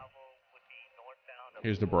 That's fine.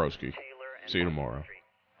 Here's the broski. See you tomorrow.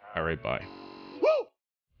 Alright, bye. Woo!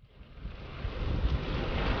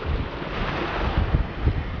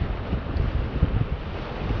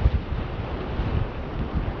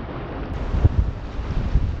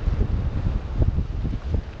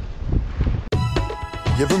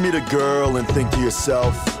 You ever meet a girl and think to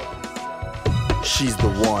yourself, she's the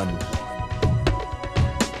one?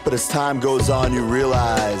 But as time goes on, you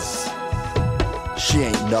realize she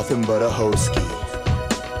ain't nothing but a hoeski.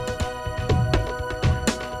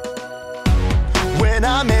 When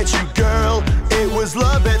I met you, girl, it was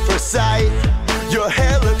love at first sight. Your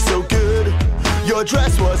hair looked so good, your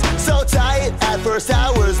dress was so tight. At first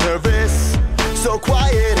I was nervous, so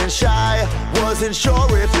quiet and shy. Wasn't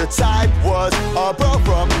sure if your type was a bro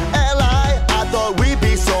from LI. I thought we'd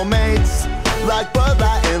be soulmates, like Bud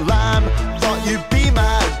Light and Lime. Thought you'd be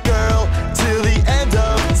my girl till the end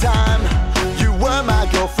of time. You were my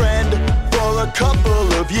girlfriend for a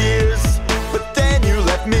couple of years, but then you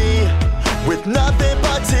left me with nothing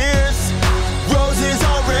but tears. Roses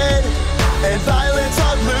are red and violets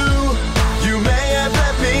are blue. You may have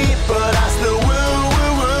left me, but I still woo,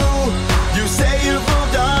 woo, woo. You say you've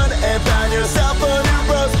moved on and found yourself a new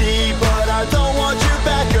broski, but I don't want you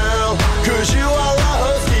back, girl, cause you are a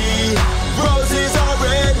hoeski. Roses are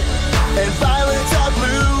red and violets are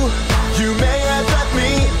blue. You may have left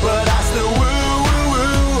me, but I still woo, woo,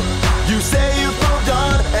 woo. You say you've moved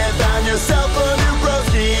on and found yourself a new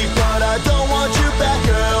broski, but I don't want you back,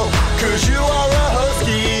 girl, cause you are a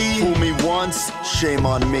hoeski. Fool me once, shame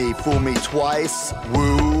on me. Fool me twice,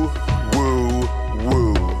 woo, woo,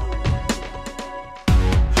 woo.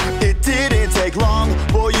 It didn't take long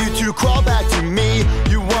for you to crawl back to me.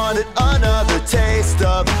 You wanted another taste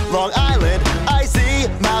of Long Island icy.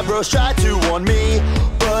 My bros tried to warn me,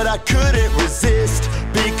 but I couldn't resist,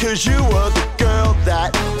 because you were the girl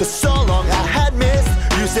that for so long I had missed.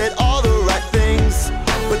 You said all the right things,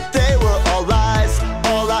 but they were all lies.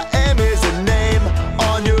 All I am is a name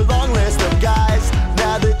on your long list of guys.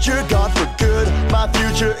 Now that you're gone for good, my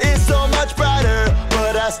future is so much brighter,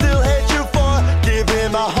 but I still hate you for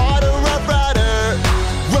giving my heart a rough rider.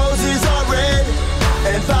 Roses are red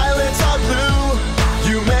and violets are blue.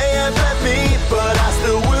 You may have left me, but I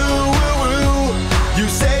still woo, woo, woo. You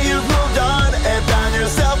say you've moved on and found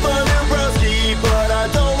yourself a new broski, but I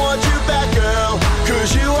don't want you back, girl,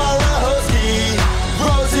 cause you are a hoeski.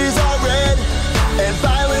 Roses are red and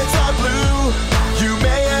violets are blue. You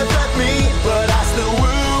may have left me, but I still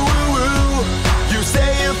woo, woo, woo. You say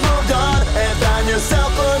you've moved on and found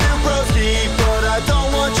yourself a new broski, but I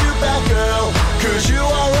don't want you back, girl, cause you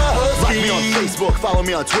are a hoeski. Like me on Facebook, follow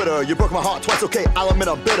me on Twitter. You broke my heart twice, okay, I'll admit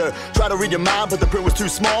I'm bitter. Try to read your mind, but the print was too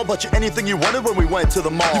small. But you're anything you wanted when we went to the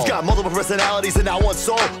mall. You've got multiple personalities and not one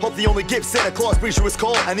soul. Hope the only gift Santa Claus brings you is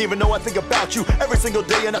cold. And even though I think about you every single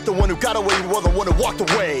day, you're not the one who got away, you were the one who walked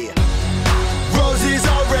away. Roses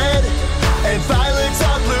are red and violets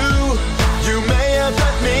are blue. You may have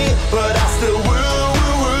left me, but I still woo,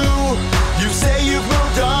 woo, woo. You say you've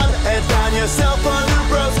moved on and found yourself a new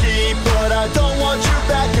broski, but I don't want you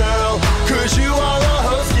back, girl, cause you are a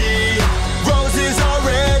hoeski. Roses are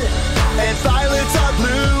red and violets are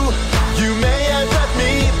blue. You may have left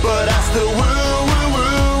me, but I still woo, woo,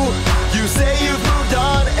 woo. You say you've moved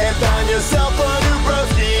on and found yourself a new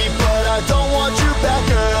broski, but I don't want you back,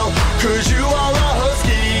 girl, cause you are a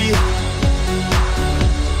hoeski.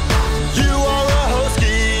 You are a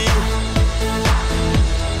hoeski.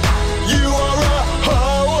 You are a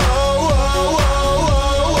hoeski.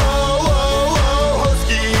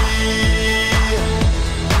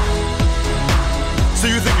 So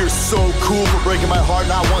you think you're so cool for breaking my heart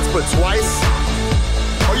not once but twice?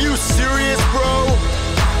 Are you serious, bro?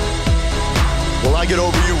 Will I get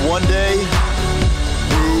over you one day?